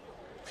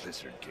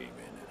 Blizzard came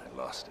in and I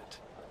lost it.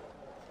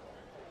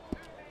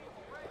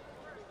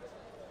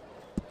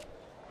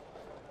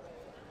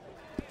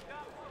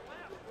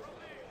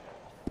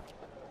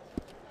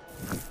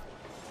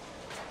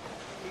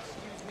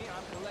 Excuse me,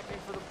 I'm collecting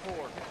for the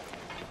poor.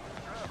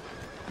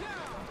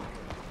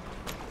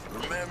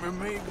 Remember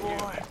me,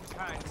 boy?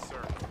 Kind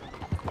sir.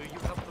 Will you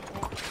help the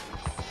poor?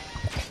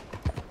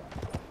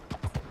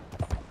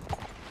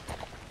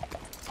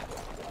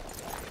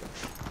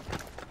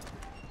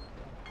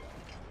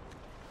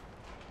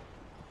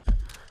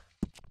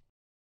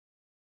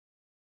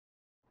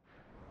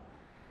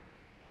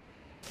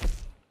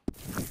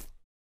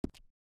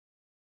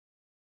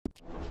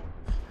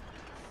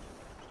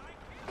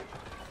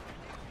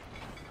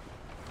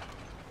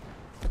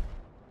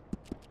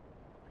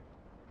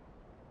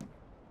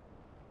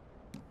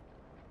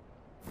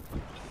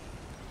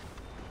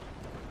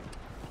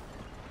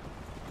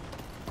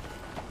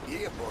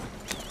 Yeah, boy.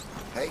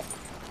 Hey.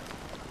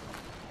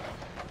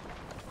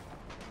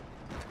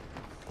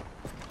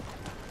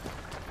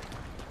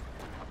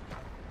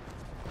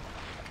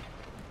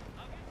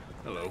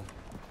 Hello.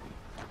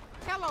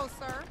 Hello,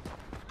 sir.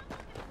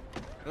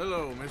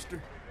 Hello,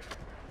 mister.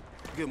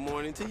 Good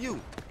morning to you.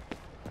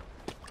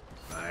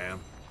 Ma'am.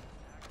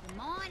 Good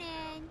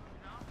morning.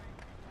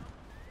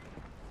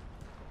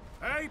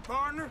 Hey,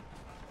 partner.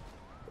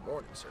 Good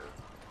morning, sir.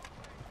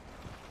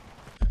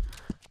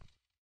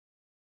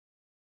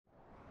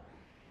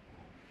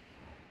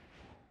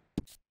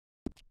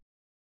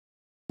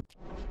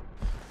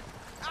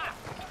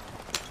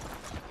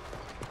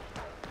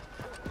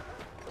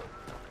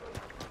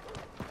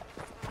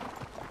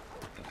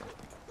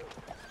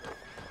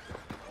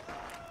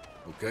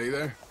 Okay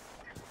there?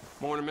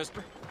 Morning,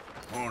 mister.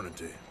 Morning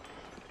to you.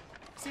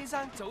 先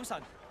生早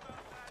晨。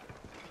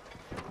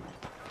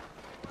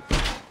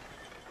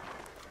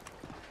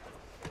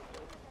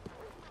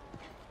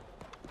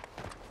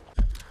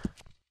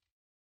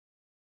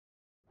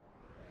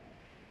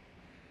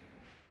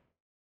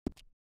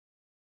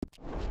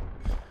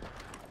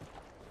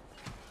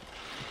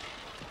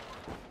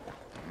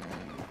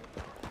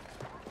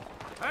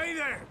Hey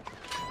there!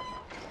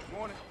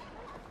 Morning.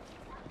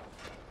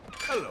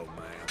 Hello,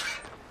 ma'am.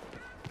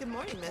 Good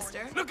morning,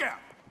 mister. Look out!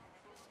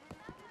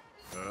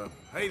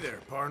 Hey there,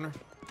 partner.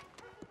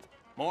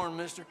 Morning,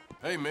 mister.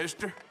 Hey,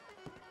 mister.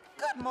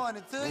 Good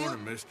morning to you.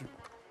 Morning, mister.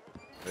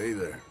 Hey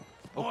there.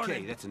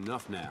 Okay, that's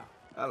enough now.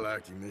 I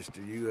like you,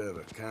 mister. You have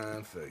a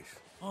kind face.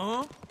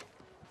 Huh?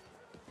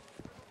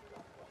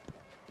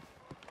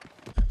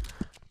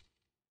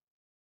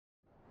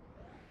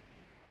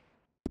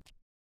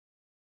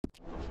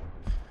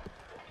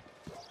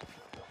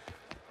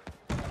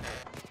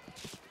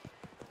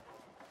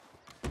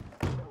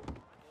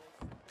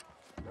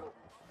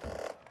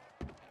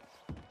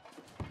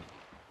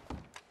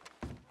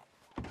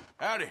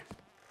 Howdy.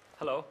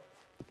 Hello.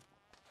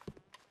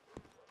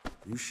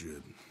 You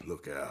should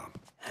look out.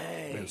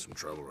 Hey. Been some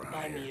trouble around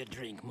Buy here. me a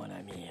drink, mon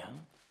ami, huh?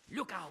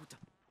 Look out!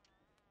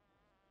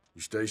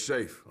 You stay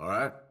safe, all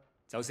right?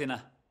 走先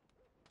啦。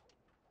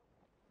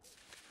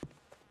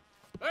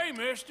 Hey,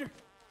 mister.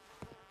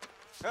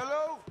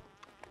 Hello?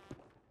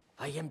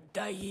 I am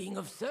dying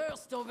of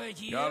thirst over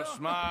here. Got a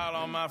smile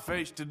on my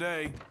face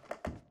today.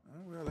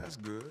 Well, that's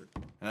good.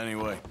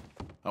 Anyway,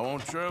 I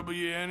won't trouble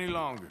you any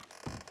longer.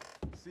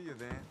 See you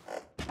then.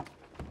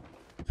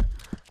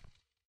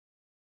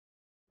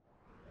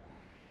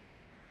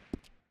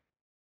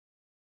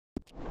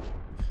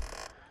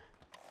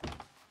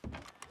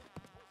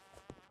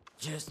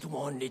 Just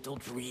one little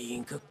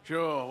drink.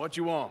 Sure, what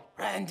you want?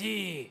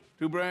 Brandy!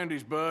 2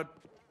 brandies, bud.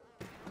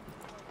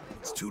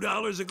 It's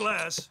 $2 a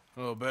glass.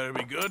 Oh, better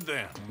be good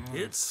then.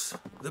 It's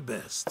the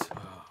best.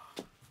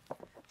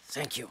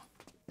 Thank you.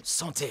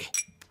 Santé.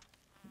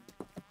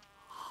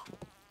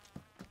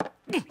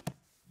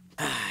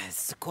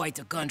 It's quite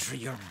a country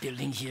you're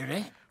building here,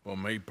 eh? Well,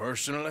 me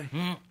personally?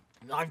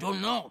 I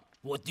don't know.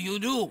 What do you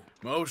do?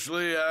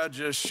 Mostly, I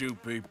just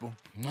shoot people.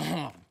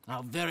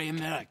 How very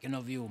American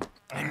of you.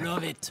 I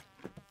love it.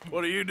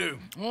 What do you do?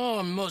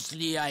 Oh,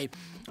 mostly I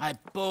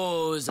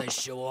pose, I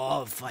show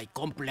off, I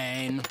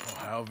complain. Oh,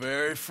 how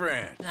very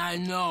French. I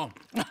know.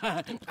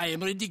 I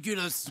am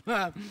ridiculous.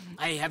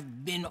 I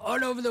have been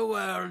all over the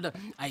world.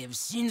 I have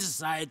seen the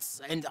sights,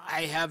 and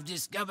I have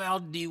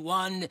discovered the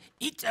one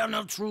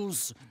eternal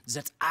truth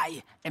that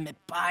I am a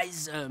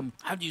pies,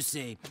 how do you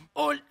say,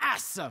 all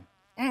ass.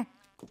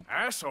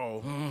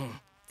 Asshole?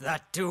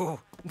 That too.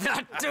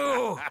 That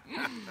too.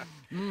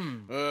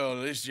 Well, at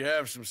least you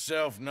have some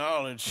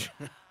self-knowledge.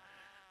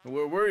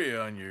 Where were you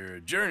on your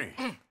journey?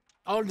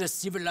 All the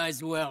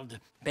civilized world.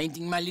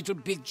 Painting my little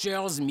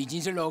pictures, meeting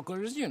the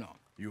locals, you know.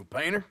 You a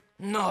painter?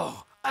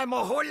 No, I'm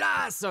a whole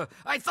ass.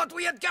 I thought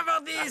we had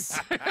covered this.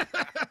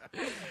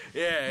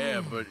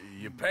 Yeah, but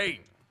you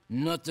paint.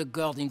 Not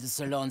according to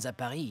salons at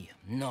Paris.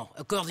 No,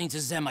 according to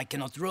them, I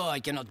cannot draw,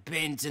 I cannot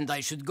paint, and I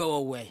should go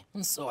away.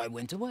 And so I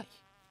went away.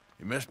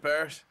 You miss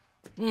Paris?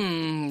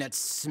 That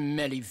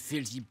smelly,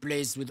 filthy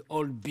place with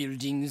old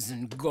buildings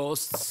and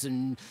ghosts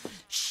and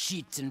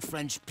shit and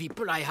French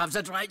people. I have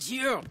that right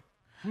here.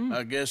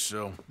 I guess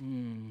so.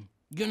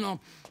 You know,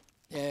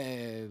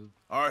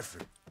 Arthur.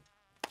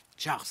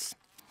 Charles.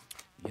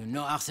 You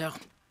know, Arthur?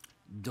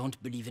 Don't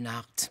believe in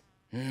art.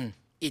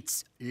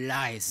 It's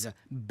lies.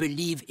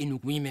 Believe in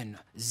women.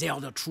 They're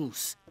the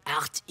truth.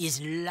 Art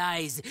is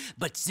lies,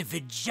 but the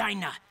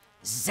vagina,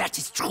 that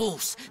is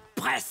truth.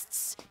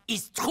 Breasts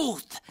is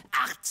truth.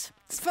 Art,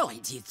 it's for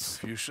idiots.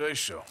 If you say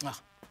so.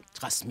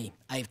 Trust me,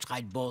 I've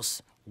tried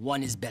both.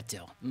 One is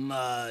better.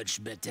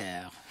 Much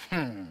better.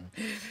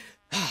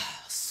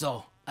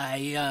 So,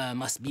 I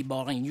must be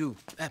boring you.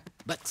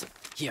 But,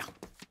 here.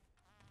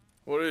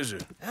 What is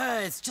it?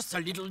 It's just a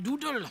little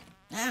doodle.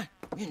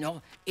 You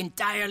know,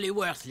 entirely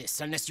worthless,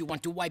 unless you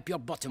want to wipe your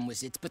bottom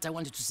with it. But I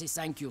wanted to say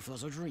thank you for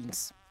the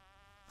drinks.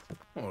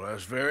 Well,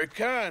 that's very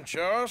kind,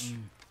 Charles.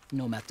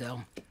 No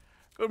matter.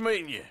 Good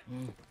meeting you.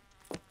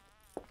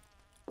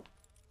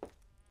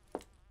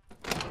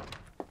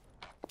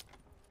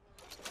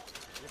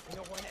 If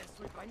no one else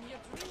will buy me a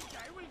drink,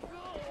 I will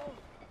go.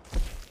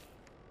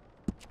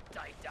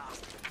 Die, die.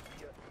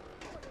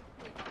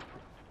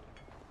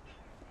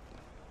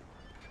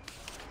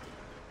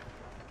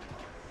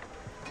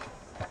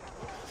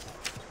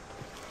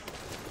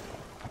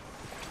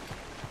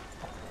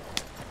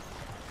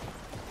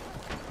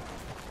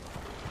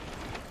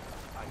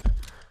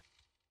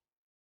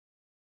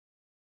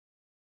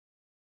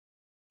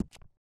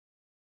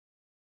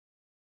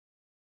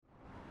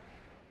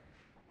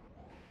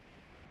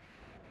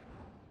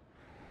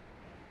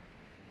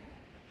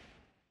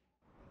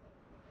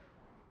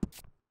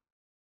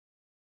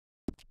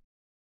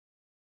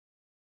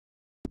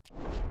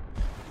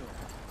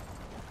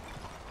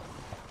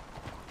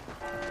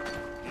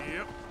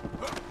 Yep.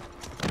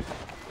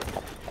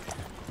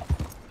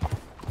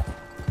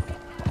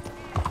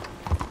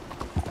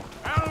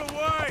 Out of the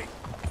way!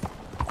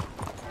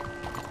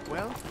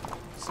 Well,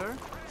 sir?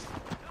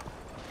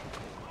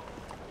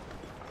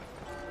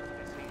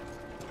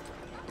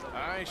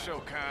 I ain't so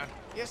kind.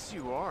 Yes,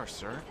 you are,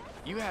 sir.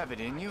 You have it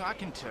in you, I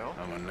can tell.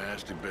 I'm a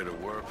nasty bit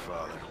of work,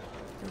 Father.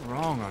 You're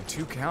wrong on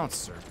 2 counts,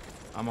 sir.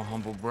 I'm a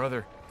humble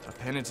brother, a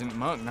penitent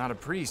monk, not a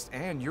priest,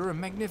 and you're a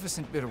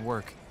magnificent bit of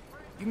work.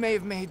 You may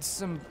have made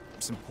some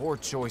poor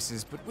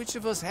choices, but which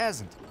of us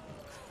hasn't?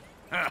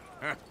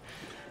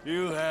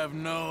 You have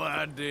no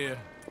idea.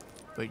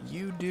 But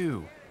you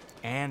do.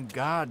 And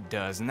God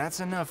does, and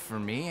that's enough for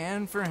me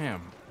and for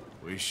him.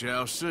 We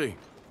shall see.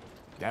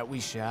 That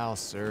we shall,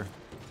 sir.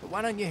 But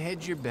why don't you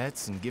hedge your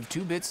bets and give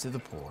 2 bits to the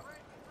poor?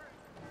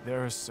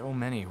 There are so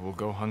many who will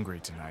go hungry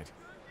tonight.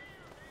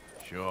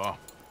 Sure.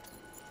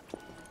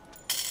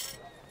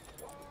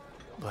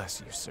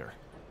 Bless you, sir.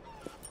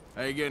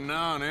 How you getting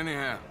on,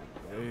 anyhow?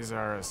 These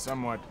are a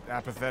somewhat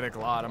apathetic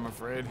lot, I'm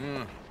afraid.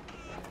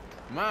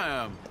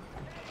 My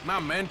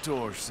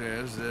mentor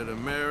says that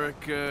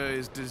America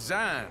is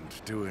designed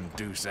to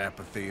induce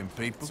apathy in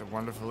people. It's a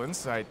wonderful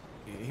insight.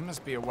 He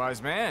must be a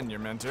wise man, your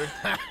mentor.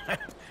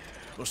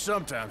 Well,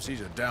 sometimes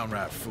he's a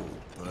downright fool,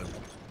 but,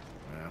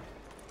 well,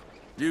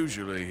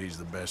 usually he's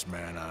the best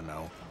man I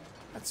know.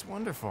 That's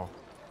wonderful.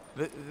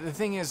 The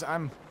thing is,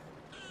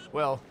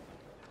 well,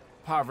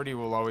 poverty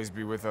will always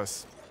be with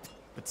us.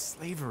 But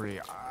slavery,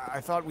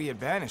 I thought we had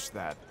banished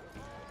that.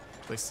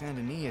 Like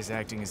Saint-Denis is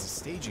acting as a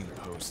staging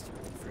post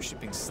for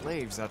shipping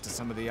slaves out to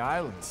some of the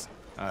islands.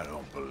 I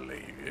don't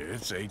believe it.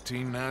 It's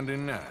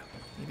 1899.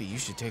 Maybe you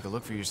should take a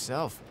look for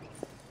yourself.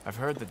 I've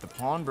heard that the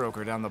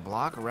pawnbroker down the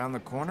block around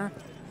the corner,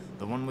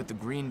 the one with the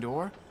green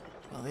door,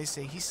 well, they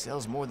say he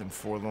sells more than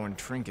forlorn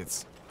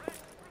trinkets.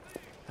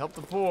 Help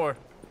the poor.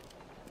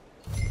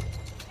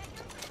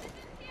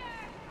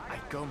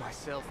 I'd go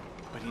myself,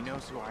 but he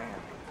knows who I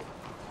am.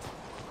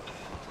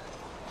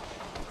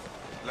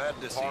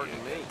 Glad to see Pardon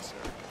you me, again, sir.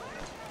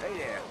 Hey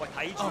there.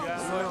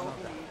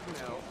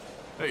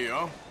 Hey,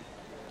 y'all.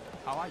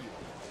 How are you?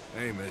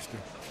 Hey, mister.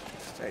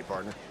 Hey,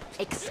 partner.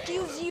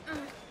 Excuse you.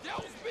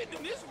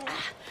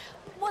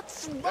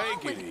 What's wrong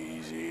Take it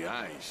easy.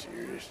 I ain't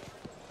serious.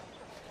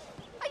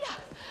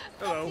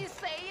 Hello.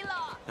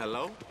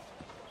 Hello?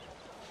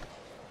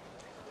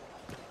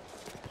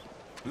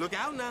 Look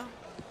out now.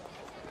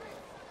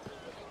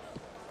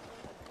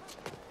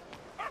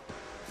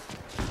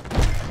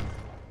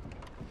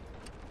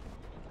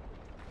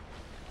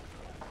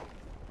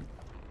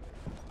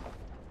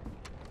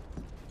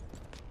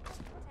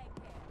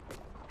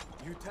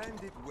 You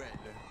timed it well.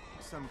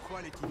 Some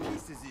quality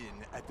pieces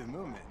in at the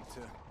moment.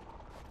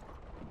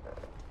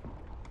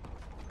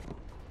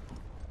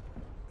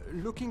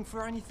 Looking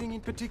for anything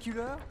in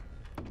particular?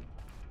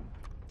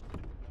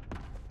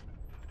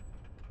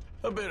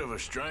 A bit of a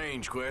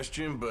strange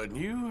question, but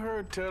you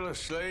heard tell of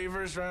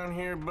slavers around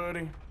here,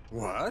 buddy?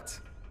 What?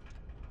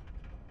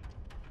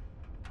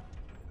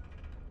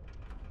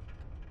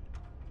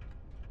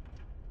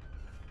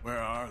 Where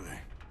are they?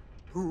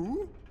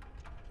 Who?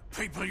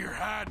 People you're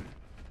hiding.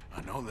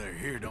 I know they're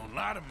here, don't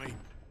lie to me.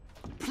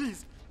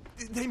 Please,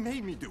 they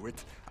made me do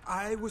it.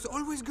 I was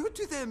always good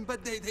to them,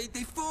 but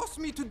they forced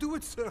me to do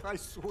it, sir, I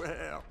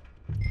swear.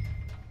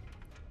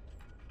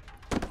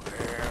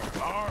 Where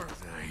are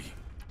they?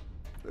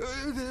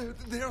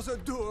 There's a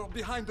door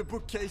behind the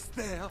bookcase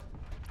there.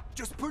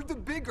 Just pull the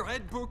big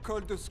red book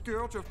called The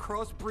Scourge of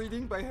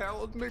Crossbreeding by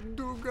Harold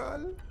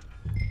McDougall.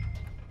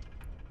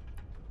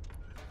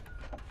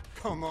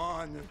 Come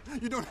on,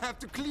 you don't have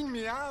to clean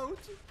me out.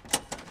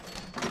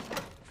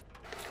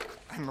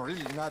 I'm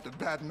really not a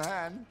bad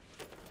man.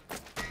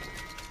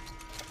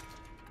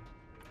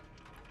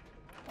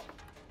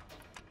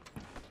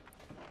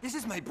 This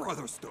is my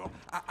brother's store.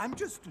 I'm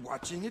just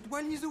watching it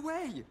while he's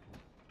away.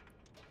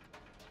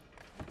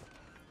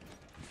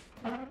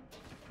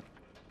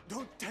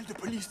 Don't tell the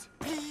police,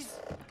 please.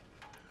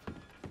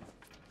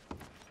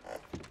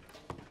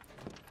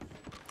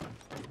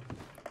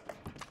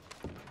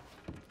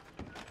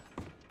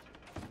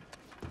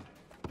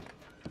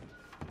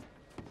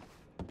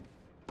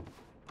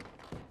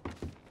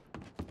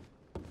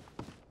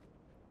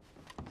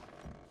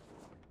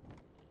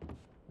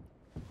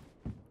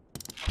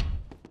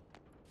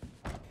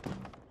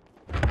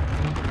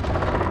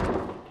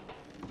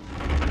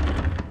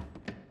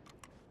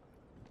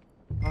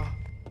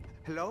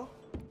 ¿Hello?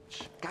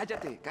 Shh,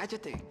 cállate,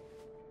 cállate.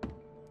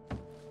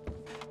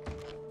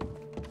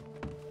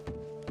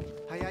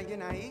 ¿Hay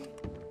alguien ahí?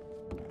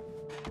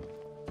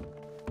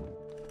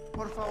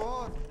 Por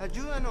favor,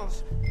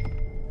 ayúdanos.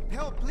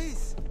 Help,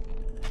 please.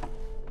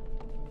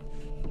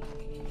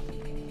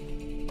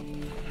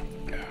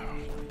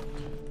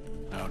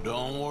 Now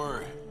don't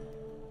worry.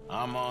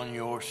 I'm on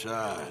your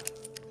side.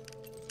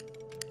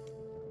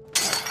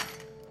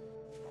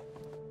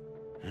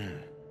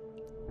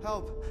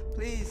 Help,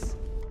 please.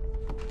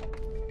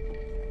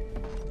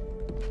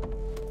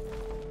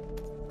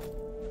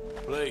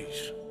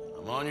 Please,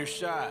 I'm on your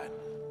side.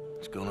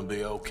 It's gonna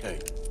be okay.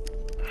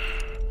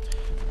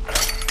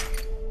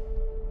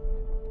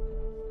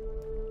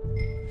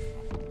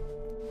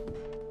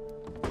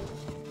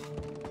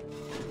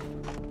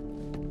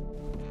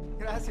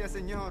 Gracias,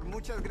 señor.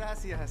 Muchas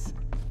gracias.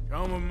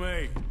 Come with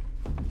me.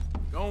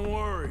 Don't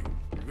worry.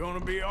 You're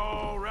gonna be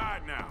all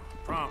right now.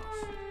 Promise.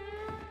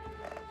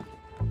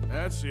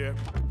 That's it.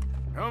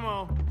 Come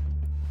on.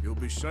 You'll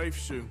be safe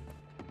soon.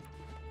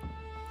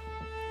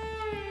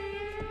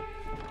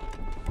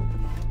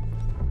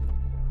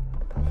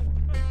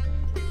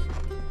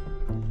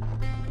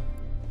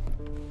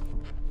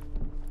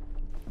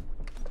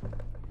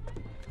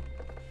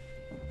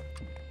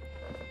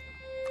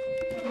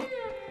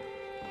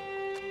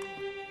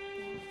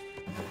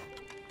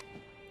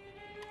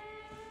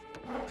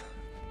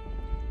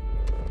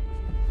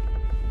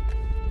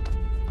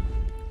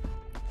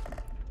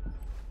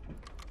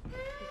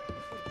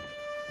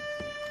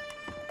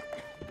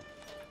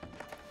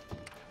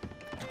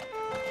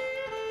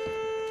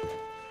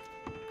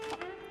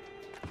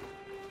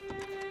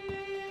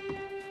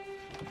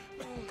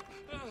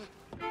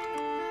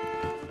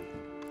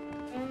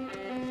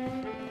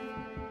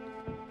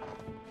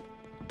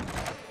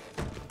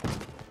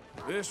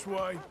 This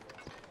way.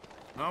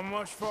 Not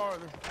much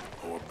farther.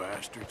 Poor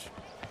bastards.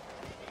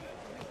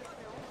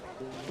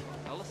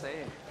 No lo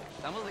sé.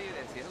 Estamos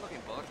libres y eso es lo que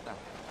importa.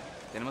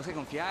 Tenemos que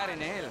confiar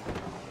en él.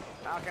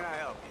 How can I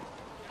help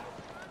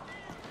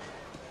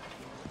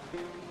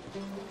you?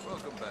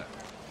 Welcome back.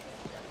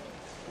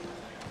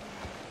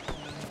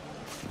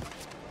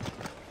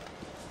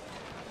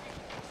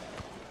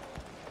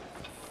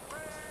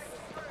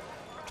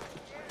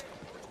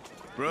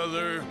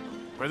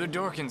 Brother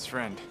Dorkin's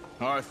friend.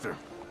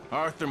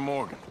 Arthur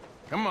Morgan.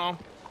 Come on.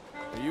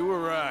 You were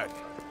right.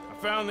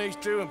 I found these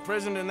two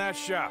imprisoned in that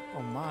shop.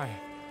 Oh my.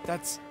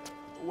 That's...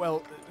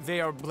 Well, they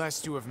are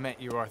blessed to have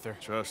met you, Arthur.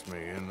 Trust me,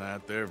 in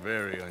that they're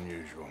very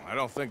unusual. I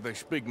don't think they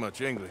speak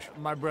much English.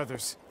 My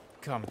brothers,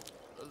 come.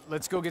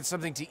 Let's go get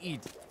something to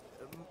eat.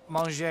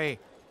 Manger.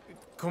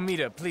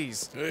 Comida,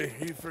 please. Hey,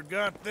 you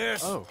forgot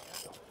this? Oh.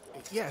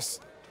 Yes.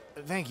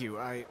 Thank you.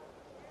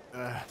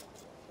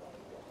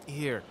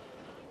 Here.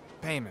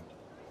 Payment.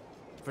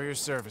 For your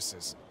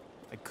services.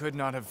 I could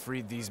not have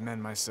freed these men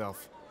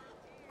myself.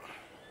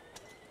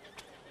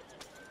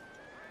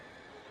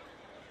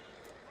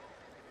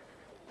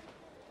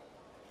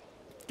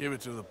 Give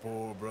it to the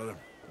poor, brother.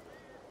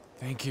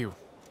 Thank you.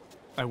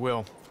 I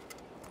will.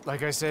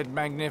 Like I said,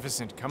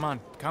 magnificent. Come on.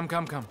 Come.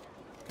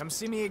 Come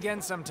see me again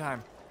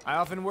sometime. I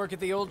often work at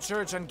the old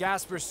church on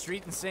Gasper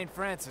Street in St.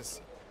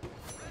 Francis.